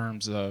in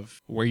terms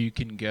of where you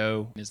can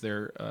go? Is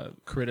there a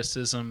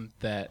criticism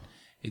that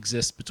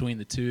exists between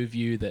the two of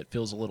you that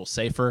feels a little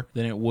safer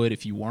than it would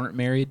if you weren't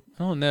married?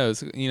 I don't know.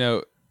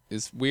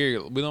 It's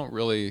weird. We don't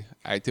really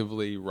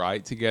actively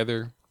write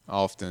together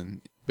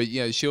often. But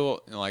yeah,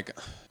 she'll, I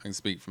can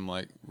speak from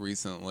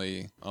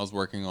recently, I was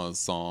working on a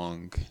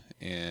song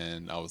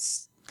and I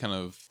was kind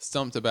of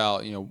stumped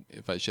about,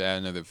 if I should add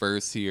another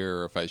verse here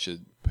or if I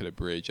should put a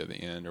bridge at the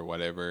end or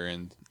whatever.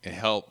 And it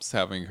helps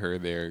having her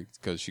there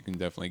because she can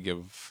definitely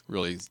give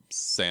really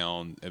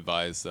sound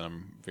advice that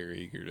I'm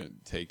very eager to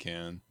take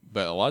in.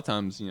 But a lot of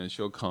times,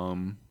 she'll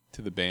come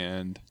to the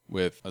band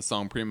with a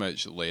song pretty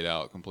much laid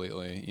out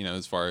completely,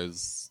 as far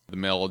as the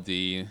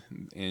melody,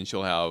 and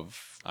she'll have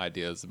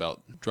ideas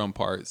about drum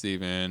parts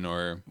even,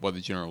 or what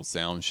the general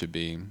sound should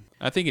be.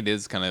 I think it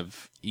is kind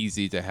of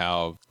easy to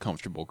have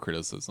comfortable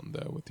criticism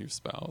though with your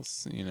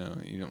spouse.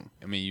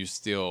 You're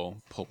still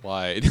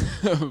polite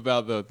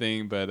about the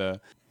thing, but I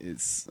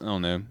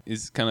don't know,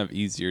 it's kind of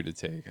easier to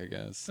take, I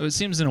guess. So it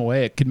seems in a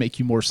way it could make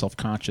you more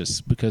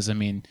self-conscious because,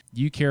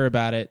 you care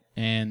about it,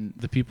 and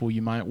the people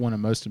you might want to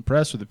most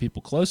impress are the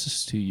people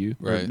closest to you,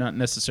 right? Or not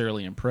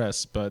necessarily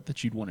impress, but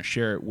that you'd want to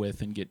share it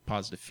with and get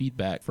positive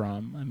feedback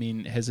from.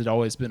 Has it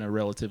always been a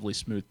relatively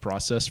smooth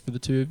process for the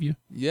two of you?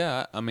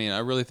 Yeah, I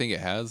really think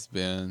it has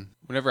been.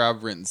 Whenever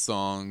I've written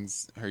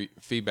songs, her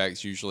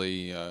feedback's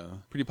usually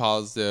pretty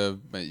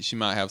positive, but she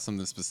might have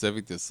something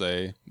specific to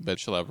say, but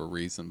she'll have a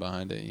reason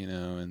behind it, and I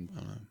don't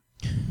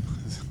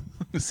know.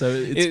 So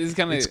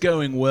it's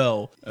going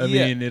well. I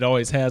mean, it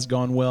always has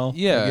gone well.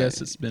 Yeah, I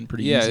guess it's been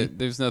pretty easy. Yeah,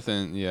 there's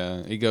nothing. Yeah,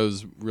 it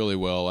goes really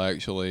well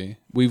actually.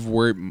 We've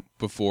worked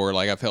before.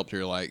 Like I've helped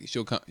her. Like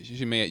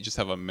she may just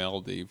have a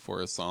melody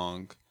for a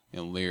song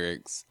and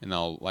lyrics, and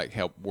I'll like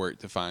help work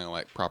to find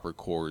like proper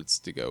chords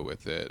to go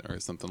with it or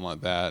something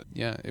like that.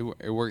 Yeah,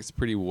 it works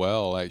pretty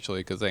well actually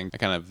because I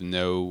kind of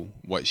know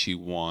what she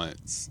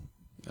wants.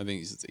 I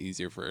think it's just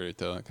easier for her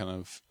to kind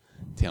of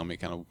tell me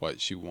kind of what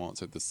she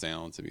wants the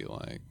sound to be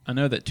like. I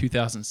know that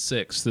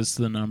 2006, this is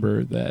the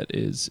number that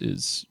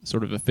is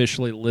sort of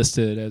officially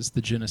listed as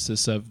the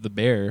genesis of the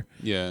Bear.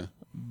 Yeah.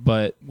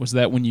 But was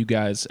that when you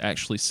guys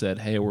actually said,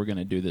 hey, we're going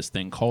to do this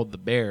thing called the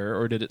Bear,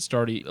 or did it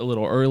start a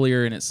little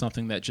earlier and it's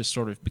something that just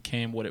sort of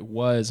became what it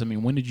was? I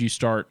mean, when did you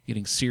start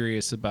getting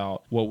serious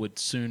about what would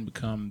soon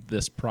become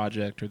this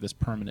project or this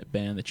permanent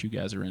band that you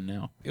guys are in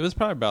now? It was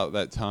probably about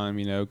that time,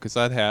 because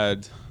I'd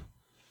had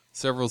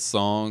several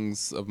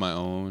songs of my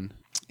own,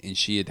 and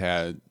she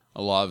had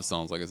a lot of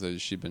songs. Like I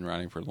said, she'd been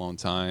writing for a long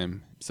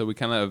time. So we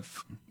kind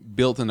of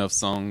built enough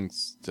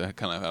songs to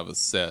kind of have a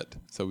set.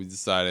 So we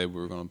decided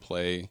we were going to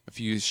play a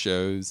few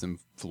shows in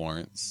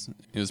Florence.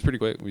 It was pretty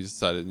quick. We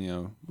decided,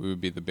 we would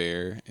be the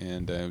Bear,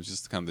 and it was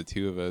just kind of the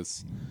two of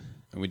us.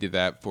 And we did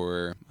that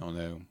for, I don't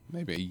know,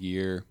 maybe a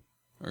year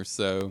or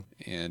so,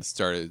 and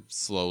started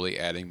slowly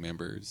adding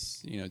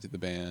members, to the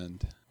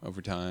band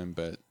over time.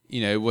 But,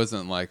 it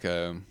wasn't like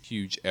a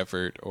huge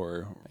effort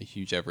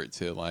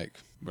to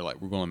we're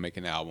going to make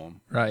an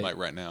album like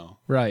right now.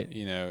 Right.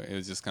 It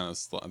was just kind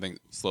of, I think,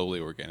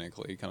 slowly,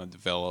 organically kind of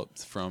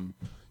developed from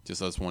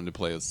just us wanting to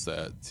play a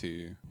set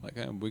to like,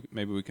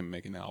 maybe we can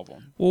make an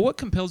album. Well, what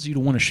compels you to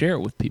want to share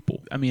it with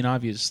people? I mean,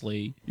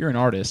 obviously, you're an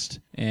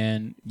artist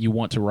and you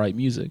want to write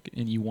music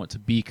and you want to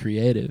be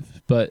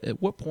creative. But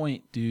at what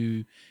point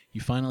do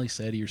you finally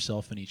say to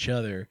yourself and each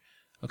other,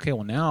 okay,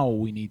 well, now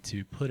we need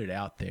to put it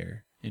out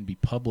there and be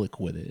public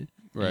with it,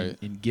 right?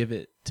 And give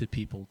it to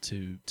people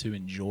to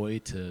enjoy,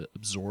 to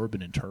absorb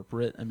and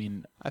interpret. I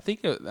mean,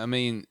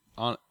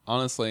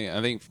 honestly,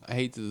 I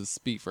hate to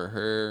speak for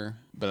her,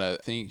 but I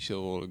think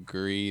she'll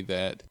agree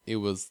that it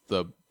was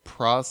the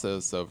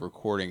process of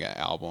recording an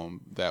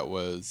album that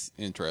was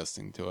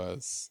interesting to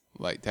us.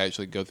 Like to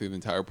actually go through the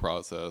entire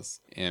process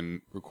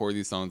and record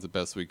these songs the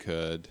best we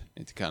could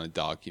and to kind of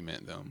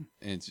document them.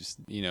 And it's just,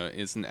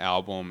 it's an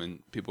album and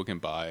people can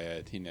buy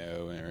it,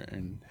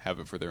 and have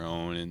it for their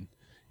own, and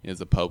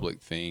it's a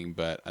public thing.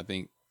 But I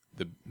think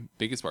the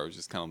biggest part was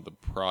just kind of the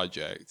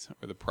project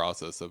or the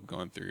process of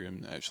going through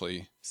and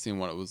actually seeing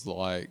what it was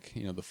like,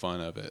 the fun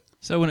of it.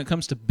 So when it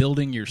comes to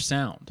building your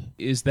sound,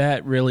 is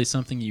that really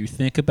something you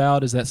think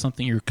about? Is that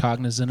something you're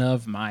cognizant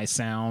of, my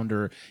sound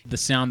or the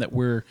sound that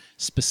we're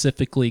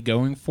specifically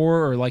going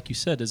for? Or like you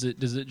said, does it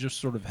just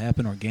sort of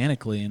happen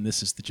organically and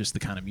this is just the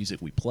kind of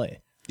music we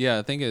play? Yeah,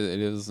 I think it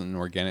is an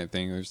organic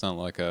thing. There's not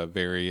like a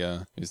very,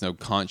 there's no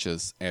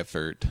conscious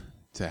effort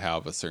to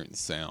have a certain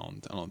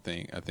sound.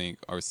 I think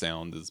our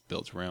sound is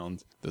built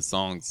around the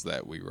songs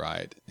that we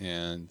write,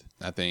 and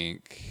I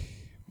think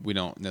we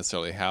don't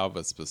necessarily have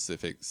a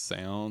specific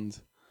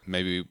sound.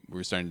 Maybe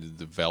we're starting to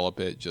develop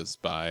it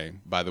just by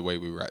the way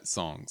we write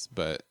songs,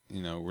 but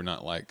we're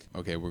not like,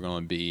 okay, we're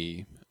going to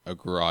be a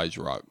garage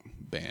rock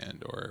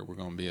band, or we're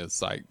going to be a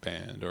psych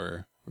band,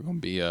 or we're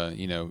going to be a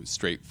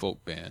straight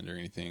folk band or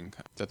anything.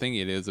 So I think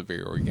it is a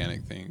very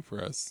organic thing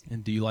for us.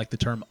 And do you like the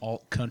term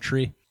alt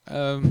country?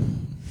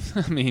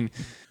 I mean,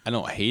 I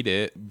don't hate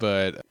it,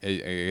 but I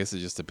guess it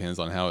just depends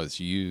on how it's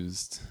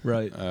used.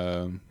 Right.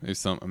 There's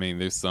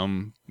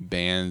some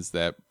bands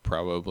that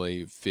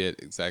probably fit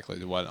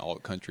exactly what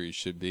alt country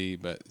should be,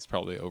 but it's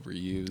probably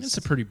overused. It's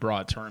a pretty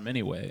broad term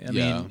anyway. I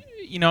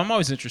mean, I'm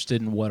always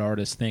interested in what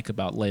artists think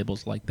about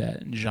labels like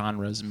that and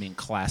genres and being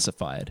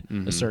classified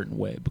a certain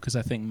way, because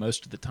I think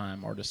most of the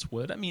time artists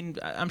would. I mean,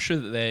 I'm sure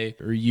that they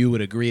or you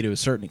would agree to a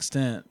certain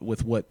extent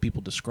with what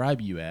people describe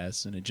you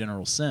as in a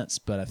general sense,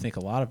 but I think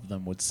a lot of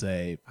them would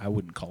say, I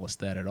wouldn't call us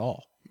that at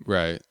all.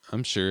 Right.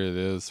 I'm sure it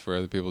is for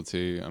other people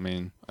too. I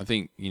mean, I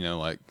think,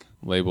 like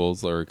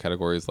labels or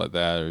categories like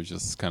that are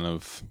just kind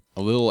of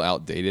a little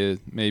outdated,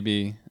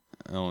 maybe.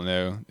 I don't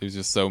know. There's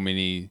just so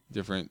many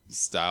different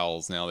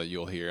styles now that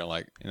you'll hear,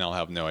 and I'll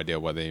have no idea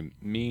what they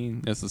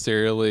mean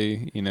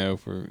necessarily,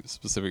 for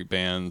specific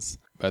bands.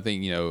 But I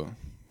think,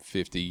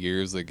 50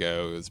 years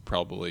ago it was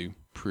probably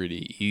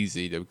pretty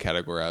easy to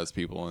categorize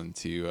people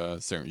into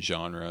certain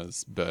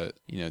genres, but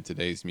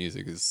today's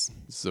music is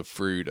a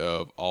fruit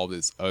of all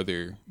this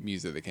other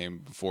music that came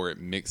before it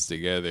mixed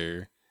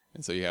together,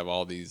 and so you have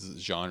all these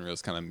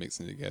genres kind of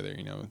mixing together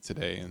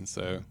today, and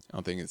so I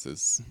don't think it's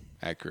as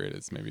accurate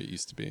as maybe it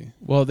used to be.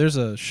 Well, there's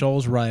a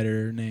Shoals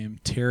writer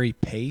named Terry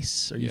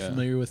Pace. Are you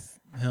familiar with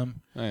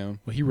him? I am.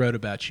 Well, he wrote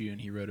about you and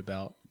he wrote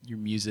about your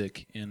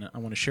music, and I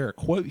want to share a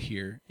quote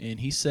here.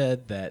 And he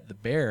said that the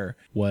Bear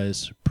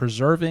was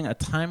preserving a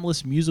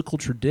timeless musical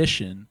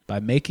tradition by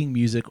making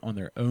music on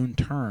their own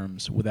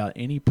terms without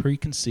any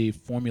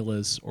preconceived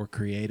formulas or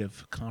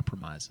creative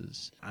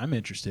compromises. I'm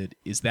interested,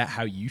 is that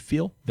how you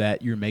feel,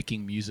 that you're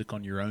making music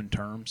on your own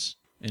terms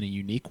in a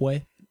unique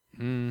way?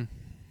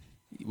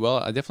 Well,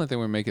 I definitely think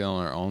we're making it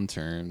on our own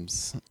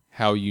terms.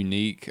 How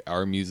unique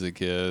our music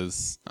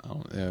is, I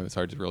don't know, it's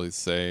hard to really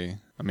say.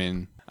 I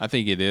mean, I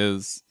think it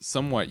is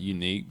somewhat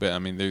unique, but I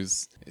mean,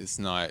 it's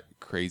not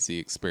crazy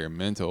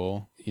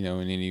experimental, in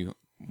any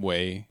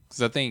way.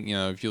 Because I think,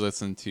 if you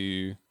listen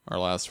to our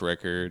last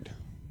record,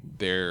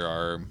 there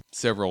are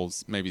several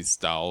maybe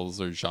styles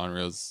or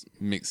genres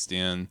mixed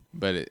in,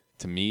 but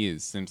to me,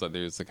 it seems like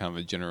there's a kind of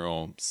a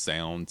general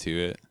sound to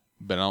it.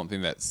 But I don't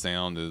think that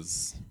sound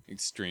is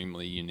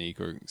extremely unique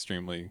or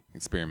extremely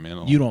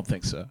experimental. You don't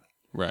think so?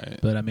 Right.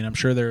 But I mean, I'm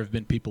sure there have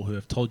been people who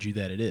have told you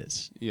that it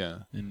is. Yeah.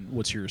 And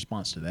what's your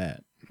response to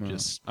that?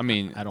 Just, I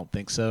mean, I don't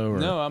think so. Or?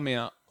 No, I mean,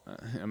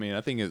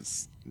 I think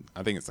it's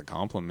a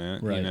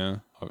compliment, right.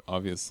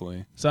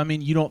 Obviously. So, I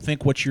mean, you don't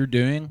think what you're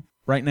doing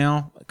right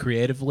now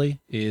creatively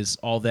is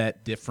all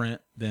that different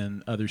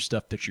than other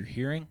stuff that you're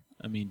hearing?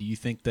 I mean, do you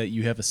think that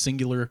you have a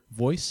singular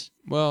voice?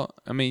 Well,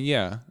 I mean,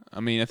 yeah. I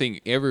mean, I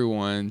think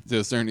everyone, to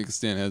a certain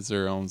extent, has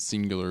their own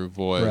singular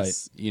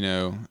voice.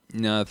 Right.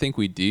 No, I think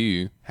we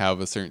do have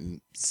a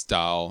certain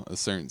style, a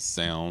certain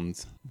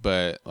sound.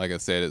 But like I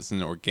said, it's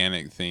an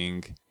organic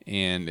thing.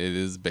 And it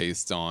is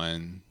based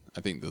on,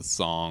 I think, the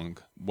song,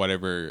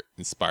 whatever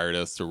inspired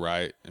us to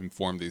write and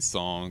form these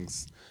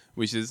songs,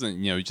 which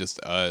isn't, just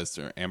us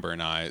or Amber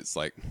and I. It's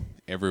like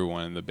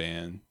everyone in the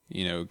band,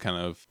 kind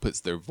of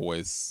puts their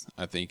voice,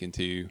 I think,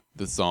 into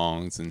the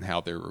songs and how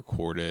they're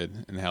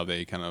recorded and how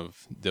they kind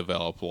of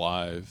develop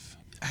live.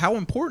 How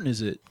important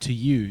is it to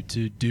you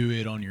to do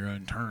it on your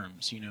own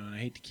terms? And I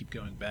hate to keep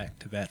going back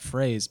to that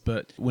phrase,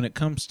 but when it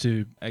comes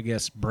to, I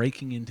guess,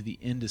 breaking into the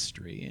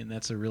industry, and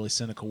that's a really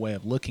cynical way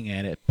of looking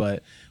at it,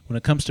 but when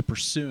it comes to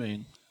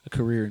pursuing a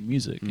career in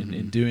music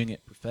and doing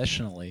it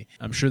professionally,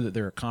 I'm sure that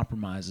there are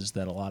compromises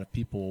that a lot of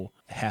people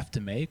have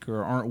to make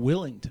or aren't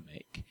willing to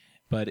make.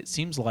 But it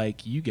seems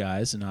like you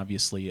guys, and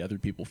obviously other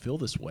people feel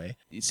this way,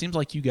 it seems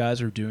like you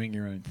guys are doing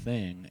your own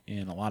thing,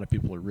 and a lot of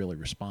people are really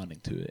responding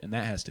to it, and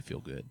that has to feel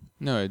good.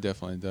 No, it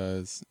definitely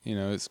does.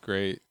 It's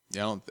great.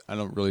 I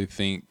don't really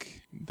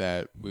think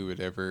that we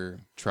would ever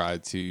try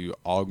to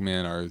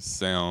augment our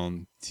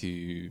sound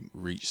to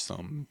reach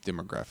some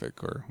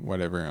demographic or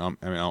whatever. I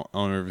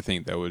don't ever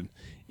think that would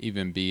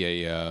even be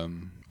a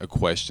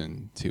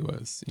question to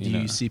us. Do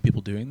you see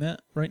people doing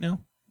that right now,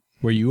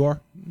 where you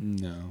are?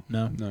 No,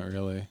 not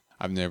really.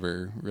 I've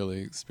never really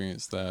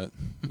experienced that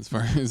as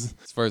far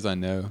as I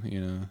know,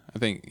 I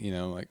think,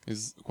 like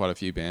there's quite a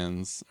few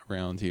bands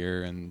around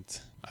here, and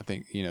I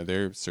think,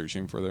 they're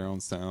searching for their own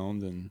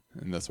sound, and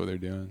that's what they're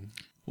doing.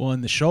 Well,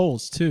 and the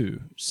Shoals, too,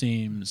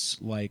 seems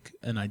like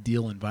an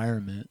ideal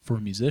environment for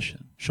a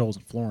musician. Shoals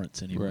and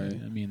Florence, anyway.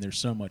 Right. I mean, there's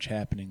so much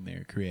happening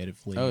there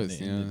creatively.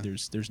 And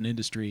there's an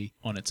industry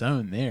on its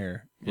own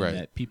there, and right.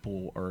 that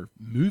people are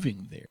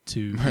moving there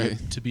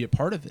to be a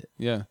part of it.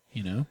 Yeah.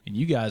 And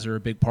you guys are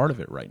a big part of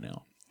it right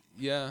now.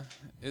 Yeah,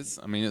 it's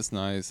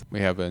nice.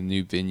 We have a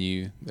new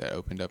venue that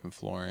opened up in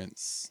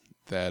Florence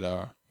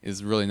that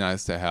is really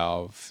nice to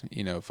have,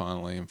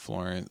 finally in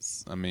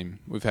Florence. I mean,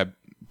 we've had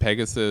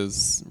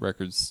Pegasus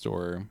Record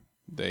Store.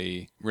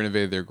 They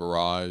renovated their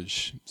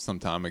garage some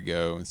time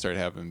ago and started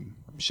having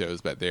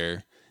shows back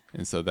there.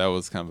 And so that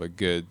was kind of a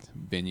good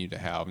venue to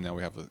have. Now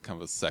we have kind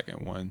of a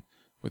second one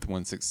with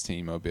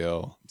 116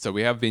 Mobile. So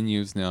we have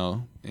venues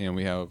now, and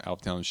we have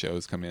out-of-town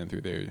shows come in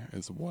through there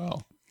as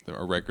well.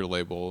 A record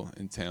label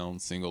in town,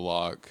 Single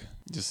Lock,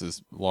 just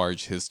this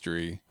large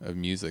history of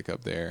music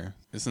up there.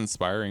 It's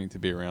inspiring to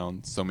be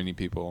around so many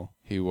people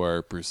who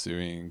are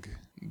pursuing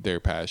their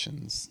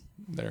passions,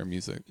 their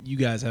music. You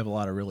guys have a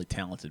lot of really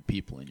talented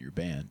people in your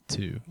band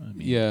too. I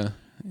mean,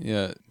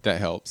 yeah, that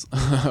helps a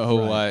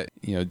whole lot.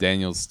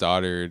 Daniel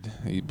Stoddard,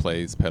 he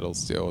plays pedal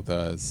steel with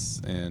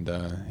us, and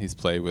he's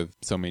played with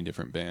so many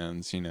different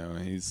bands.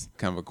 He's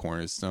kind of a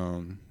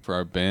cornerstone for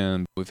our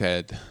band. We've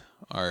had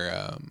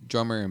our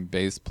drummer and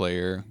bass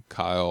player,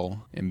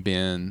 Kyle and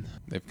Ben.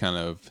 They've kind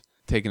of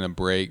taken a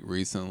break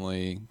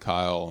recently.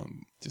 Kyle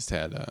just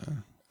had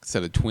a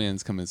set of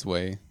twins come his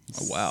way.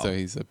 Oh, wow. So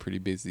he's a pretty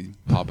busy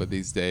papa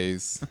these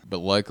days. But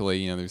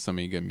luckily, there's so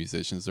many good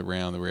musicians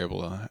around that we're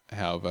able to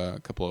have a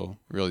couple of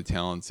really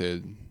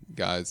talented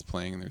guys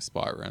playing in their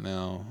spot right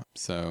now.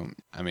 So,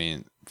 I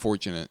mean,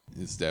 fortunate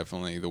is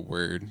definitely the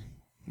word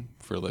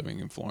for living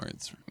in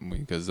Florence,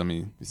 because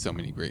there's so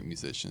many great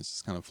musicians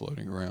just kind of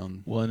floating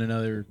around. Well, and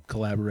another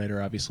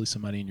collaborator, obviously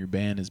somebody in your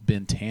band, is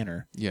Ben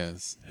Tanner.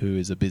 Yes. Who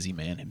is a busy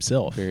man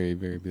himself. Very,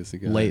 very busy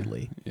guy.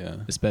 Lately. Yeah.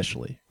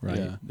 Especially, right?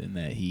 Yeah. In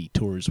that he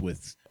tours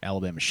with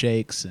Alabama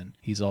Shakes, and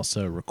he's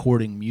also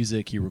recording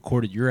music. He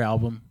recorded your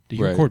album. Did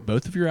he record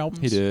both of your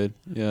albums? He did,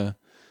 yeah.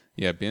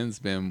 Yeah, Ben's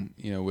been,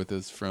 with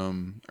us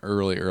from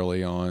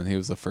early on. He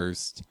was the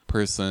first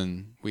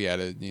person we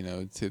added,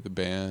 to the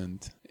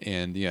band.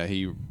 And yeah,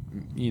 he,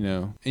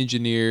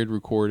 engineered,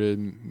 recorded,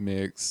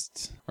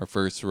 mixed our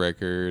first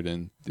record,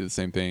 and did the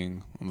same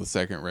thing on the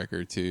second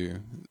record too.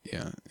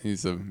 Yeah,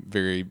 he's a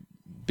very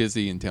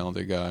busy and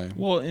talented guy.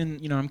 Well,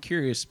 and I'm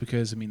curious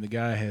because the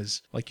guy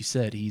has, like you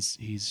said,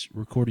 he's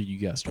recorded you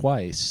guys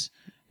twice,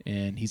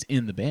 and he's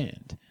in the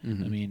band.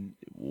 Mm-hmm.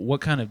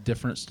 what kind of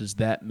difference does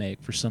that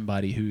make for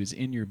somebody who is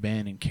in your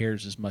band and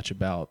cares as much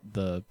about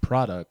the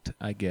product,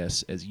 I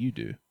guess, as you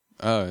do?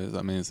 I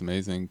mean, it's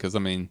amazing because, I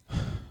mean,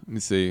 let me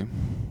see.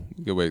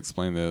 A good way to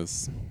explain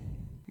this.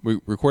 We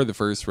recorded the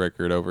first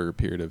record over a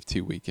period of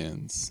 2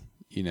 weekends,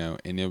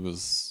 and it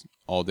was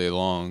all day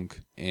long.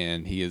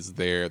 And he is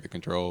there at the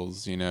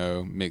controls,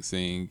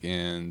 mixing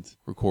and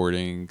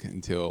recording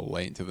until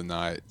late into the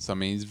night. So, I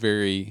mean,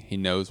 he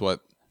knows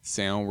what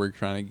sound we're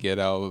trying to get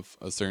out of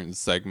a certain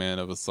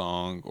segment of a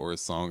song or a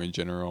song in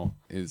general.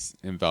 Is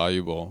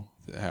invaluable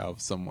to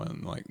have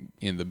someone like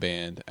in the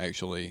band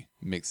actually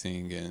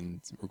mixing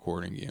and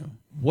recording you.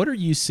 What are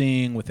you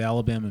seeing with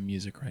Alabama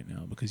music right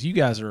now? Because you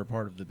guys are a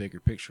part of the bigger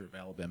picture of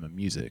Alabama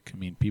music. I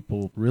mean,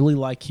 people really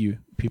like you.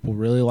 People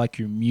really like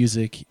your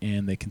music,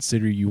 and they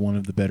consider you one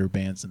of the better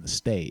bands in the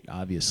state,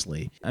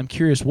 obviously. I'm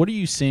curious, what are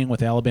you seeing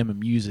with Alabama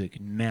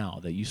music now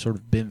that you sort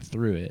of been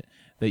through it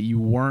that you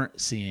weren't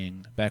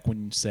seeing back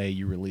when, say,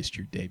 you released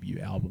your debut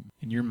album?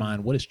 In your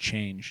mind, what has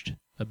changed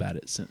about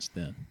it since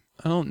then?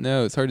 I don't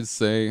know. It's hard to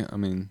say. I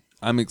mean,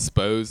 I'm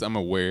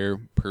aware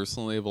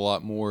personally of a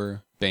lot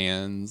more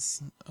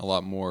bands, a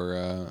lot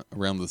more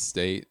around the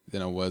state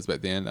than I was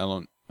back then.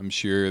 I'm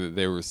sure that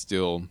there were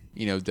still,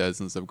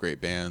 dozens of great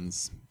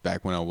bands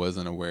back when I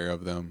wasn't aware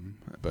of them.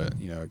 But,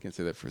 I can't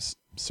say that for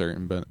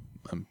certain, but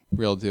I'm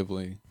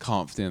relatively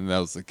confident that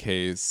was the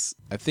case.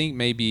 I think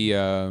maybe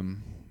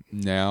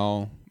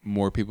now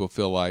more people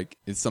feel like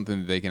it's something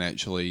that they can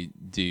actually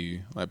do.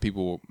 Like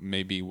people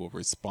maybe will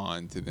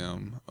respond to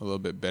them a little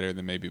bit better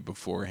than maybe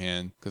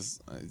beforehand, because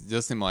it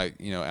does seem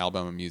like,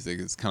 Alabama music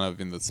is kind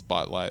of in the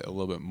spotlight a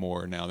little bit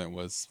more now than it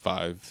was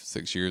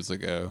 5-6 years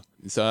ago.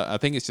 So I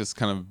think it's just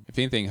kind of, if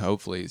anything,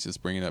 hopefully it's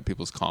just bringing up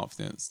people's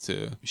confidence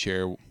to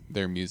share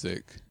their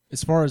music.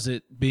 As far as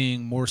it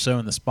being more so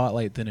in the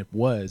spotlight than it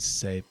was,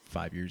 say,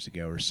 5 years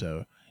ago or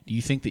so, do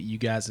you think that you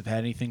guys have had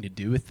anything to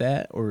do with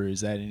that, or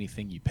is that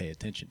anything you pay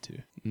attention to?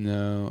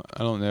 No, I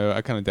don't know.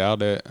 I kind of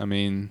doubt it. I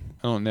mean,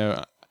 I don't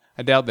know.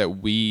 I doubt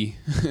that we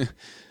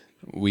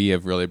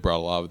have really brought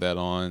a lot of that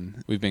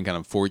on. We've been kind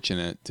of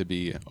fortunate to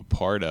be a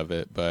part of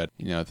it, but,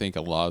 I think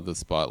a lot of the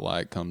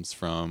spotlight comes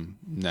from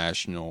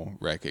national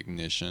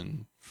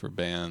recognition for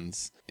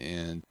bands.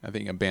 And I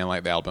think a band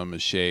like the Alabama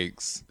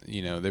Shakes,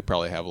 they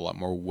probably have a lot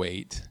more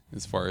weight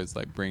as far as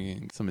like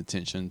bringing some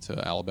attention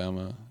to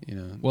Alabama,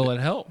 Well, it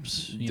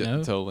helps,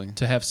 totally,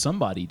 to have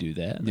somebody do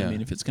that. Yeah. I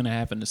mean, if it's going to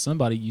happen to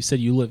somebody, you said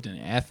you lived in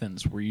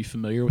Athens. Were you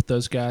familiar with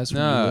those guys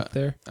when you lived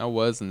there? I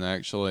wasn't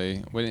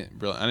actually. I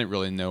didn't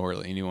really know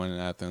hardly anyone in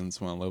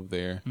Athens when I lived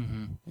there.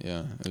 Mm-hmm.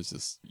 Yeah, it was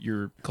just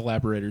your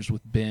collaborators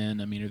with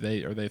Ben. I mean,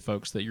 are they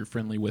folks that you're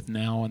friendly with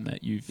now and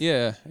that you've?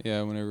 Yeah.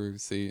 Whenever we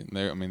see,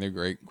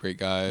 they're great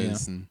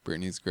guys, and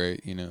Brittany's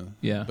great,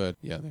 Yeah. But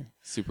yeah, they're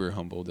super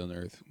humble, down to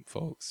earth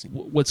folks.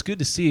 What's good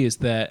to see is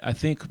that I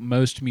think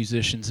most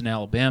musicians in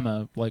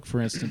Alabama, like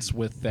for instance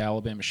with the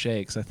Alabama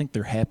Shakes, I think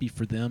they're happy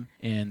for them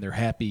and they're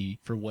happy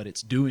for what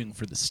it's doing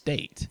for the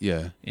state.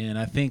 Yeah. And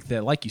I think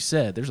that, like you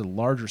said, there's a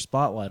larger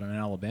spotlight on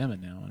Alabama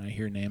now. And I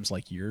hear names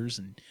like yours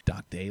and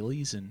Doc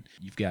Daly's, and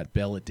you've got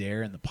Bella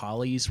Dare and the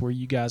Pollies where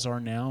you guys are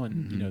now.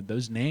 And,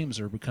 those names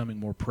are becoming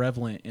more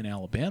prevalent in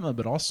Alabama,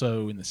 but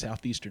also in the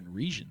southeastern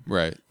region.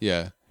 Right.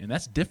 Yeah. And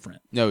that's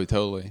different. No,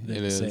 totally.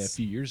 Than, say, a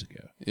few years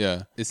ago.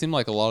 Yeah. It seemed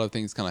like a lot of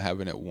things kind of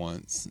happened at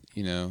once.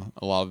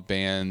 A lot of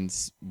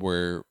bands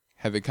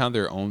had kind of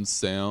their own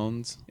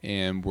sound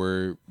and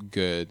were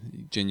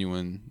good,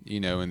 genuine,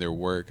 in their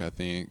work, I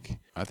think.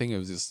 I think it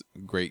was just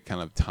great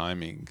kind of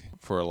timing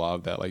for a lot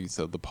of that. Like you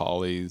said, the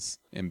Pollies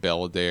and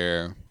Bella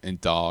Dare and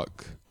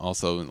Doc.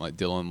 Also, like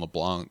Dylan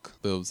LeBlanc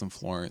lives in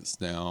Florence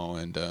now.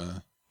 And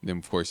then,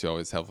 of course, you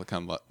always have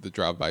the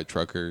drive-by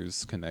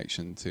truckers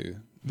connection to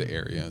the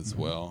area as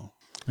well.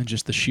 And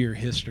just the sheer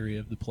history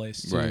of the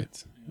place, too.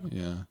 Right.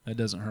 Yeah. That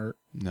doesn't hurt.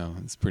 No,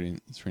 it's pretty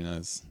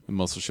nice. The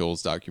Muscle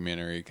Shoals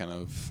documentary kind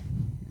of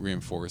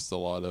reinforced a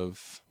lot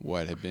of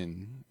what had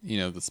been,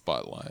 the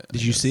spotlight.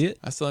 Did you see it?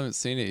 I still haven't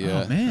seen it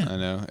yet. Oh, man. I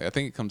know. I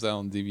think it comes out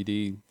on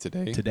DVD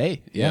today.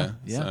 Today? Yeah.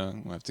 So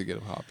we'll have to get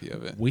a copy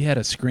of it. We had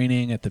a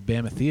screening at the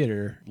Bama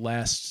Theater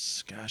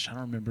I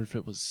don't remember if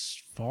it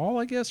was fall,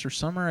 I guess, or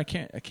summer. I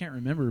can't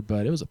remember,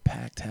 but it was a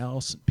packed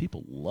house and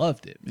people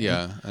loved it, man.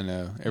 Yeah, I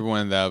know.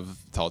 Everyone that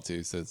I've talked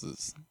to says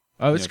it's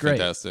it's great.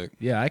 Fantastic.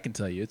 Yeah, I can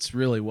tell you. It's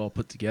really well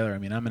put together. I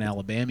mean, I'm an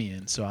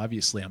Alabamian, so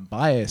obviously I'm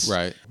biased.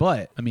 Right.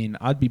 But, I mean,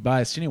 I'd be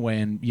biased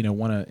anyway and,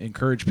 want to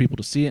encourage people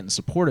to see it and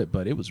support it,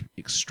 but it was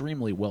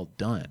extremely well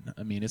done.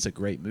 I mean, it's a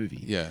great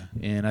movie. Yeah.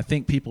 And I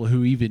think people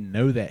who even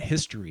know that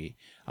history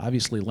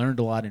obviously learned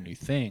a lot of new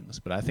things,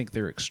 but I think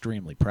they're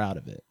extremely proud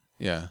of it.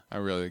 Yeah, I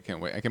really can't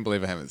wait. I can't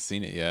believe I haven't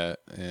seen it yet.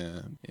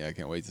 And yeah, I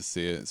can't wait to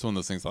see it. It's one of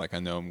those things I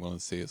know I'm going to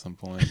see at some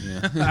point.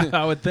 Yeah.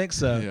 I would think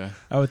so. Yeah.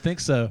 I would think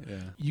so. Yeah.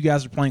 You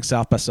guys are playing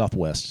South by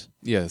Southwest.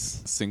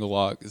 Yes. Single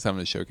Lock is having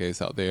a showcase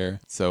out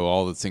there. So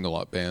all the Single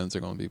Lock bands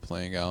are going to be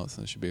playing out.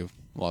 So it should be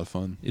a lot of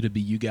fun. It'd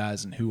be you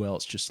guys and who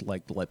else, just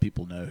like to let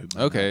people know who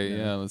might Okay, not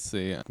know. yeah, let's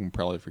see. I can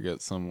probably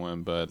forget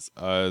someone, but it's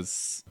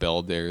us.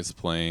 Beldaire's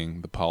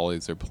playing. The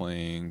Pollies are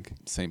playing.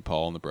 St.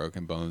 Paul and the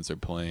Broken Bones are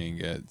playing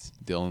it.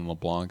 Dylan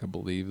LeBlanc, I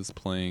believe, is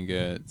playing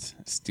it.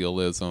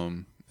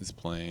 Steelism is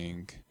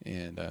playing.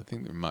 And I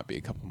think there might be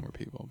a couple more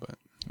people, but...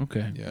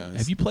 Okay. Yeah.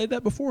 Have you played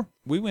that before?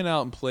 We went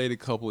out and played a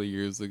couple of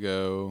years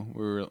ago.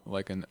 We were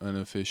like an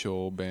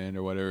unofficial band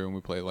or whatever, and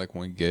we played like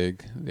one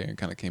gig there and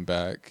kind of came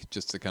back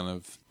just to kind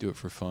of do it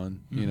for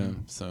fun, you know?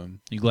 So,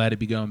 You glad to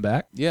be going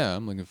back? yeah,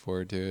 I'm looking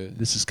forward to it.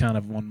 This is kind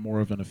of on more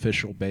of an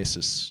official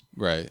basis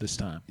Right. this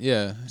time.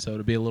 Yeah. So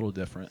it'll be a little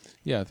different.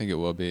 Yeah, I think it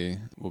will be.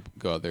 We'll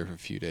go out there for a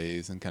few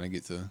days and kind of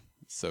get to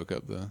soak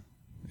up the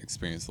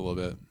experience a little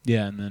bit.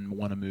 Yeah, and then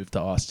want to move to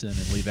Austin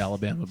and leave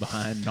Alabama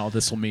behind, and all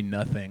this will mean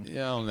nothing.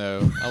 Yeah, I don't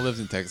know. I lived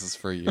in Texas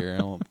for a year. I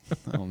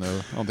don't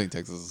know. I don't think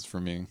Texas is for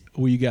me.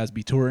 Will you guys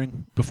be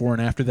touring before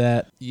and after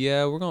that?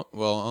 Yeah, we're going.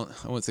 Well,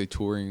 I wouldn't say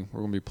touring.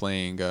 We're going to be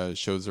playing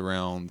shows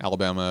around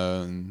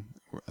Alabama, and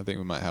I think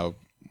we might have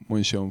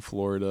one show in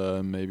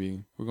Florida.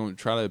 Maybe we're going to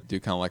try to do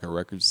kind of like a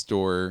record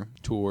store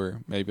tour,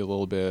 maybe a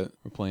little bit.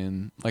 We're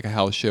playing like a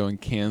house show in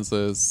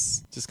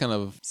Kansas. Just kind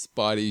of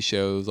spotty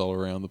shows all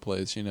around the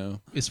place, you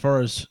know. As far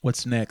as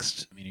what's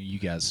next, I mean, are you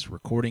guys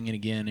recording it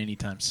again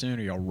anytime soon?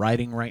 Are y'all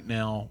writing right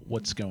now?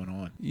 What's going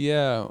on?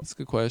 Yeah, that's a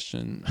good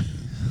question.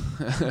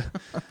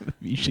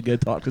 You should go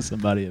talk to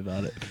somebody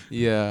about it.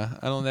 Yeah,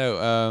 I don't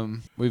know.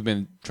 We've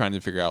been trying to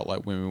figure out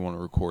like when we want to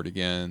record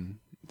again.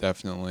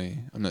 Definitely.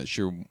 I'm not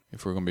sure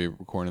if we're going to be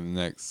recording in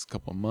the next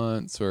couple of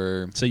months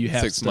or So you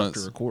have 6 stuff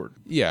months to record.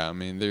 Yeah, I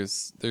mean,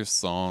 there's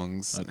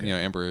songs. Okay. You know,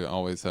 Amber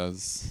always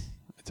has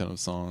a ton of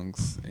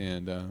songs,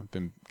 and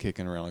been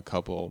kicking around a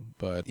couple.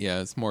 But yeah,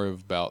 it's more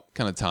about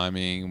kind of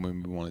timing and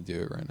when we want to do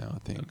it right now, I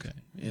think. Okay.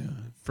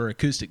 And for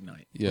acoustic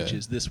night, Yeah. which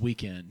is this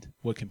weekend,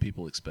 what can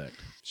people expect?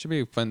 Should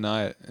be a fun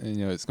night. And,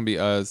 you know, it's gonna be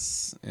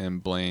us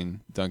and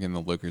Blaine Duncan, the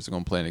Lookers, are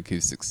gonna play an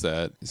acoustic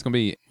set. It's gonna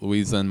be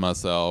Louisa and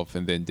myself,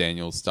 and then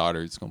Daniel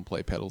Stoddard's gonna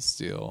play pedal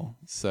steel.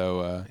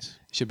 So Nice.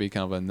 it should be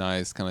kind of a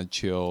nice, kind of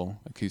chill,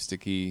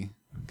 acoustic-y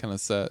kind of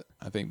set.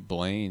 I think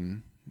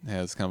Blaine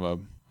has kind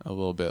of a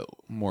little bit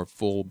more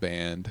full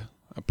band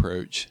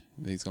approach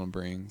that he's gonna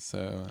bring.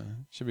 So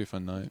should be a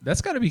fun night. That's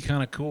got to be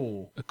kind of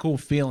cool. A cool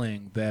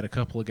feeling that a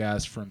couple of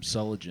guys from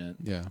Sulligent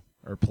Yeah.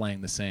 are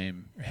playing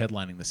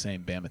headlining the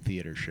same Bama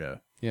Theater show.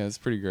 Yeah, it's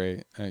pretty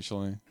great,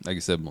 actually. Like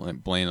you said,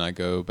 Blaine and I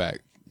go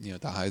back, you know,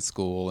 to high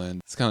school,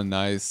 and it's kind of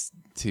nice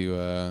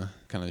to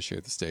kind of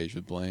share the stage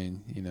with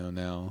Blaine, you know,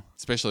 now.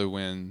 Especially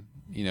when,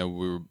 you know,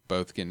 we were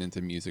both getting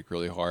into music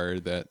really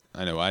hard, that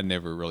I know I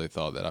never really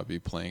thought that I'd be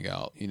playing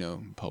out, you know,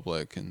 in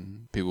public,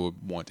 and people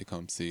would want to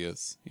come see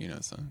us, you know,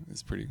 so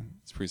it's pretty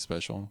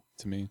special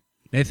to me.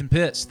 Nathan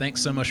Pitts,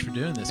 thanks so much for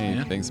doing this, Hey,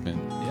 man. thanks, man.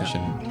 Yeah.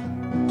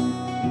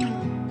 Appreciate it.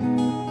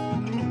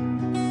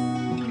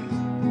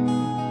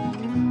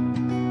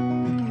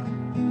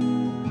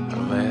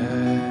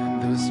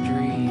 Let those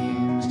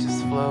dreams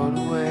just float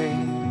away.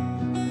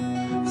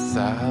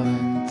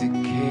 Silent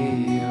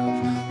decay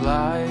of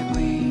life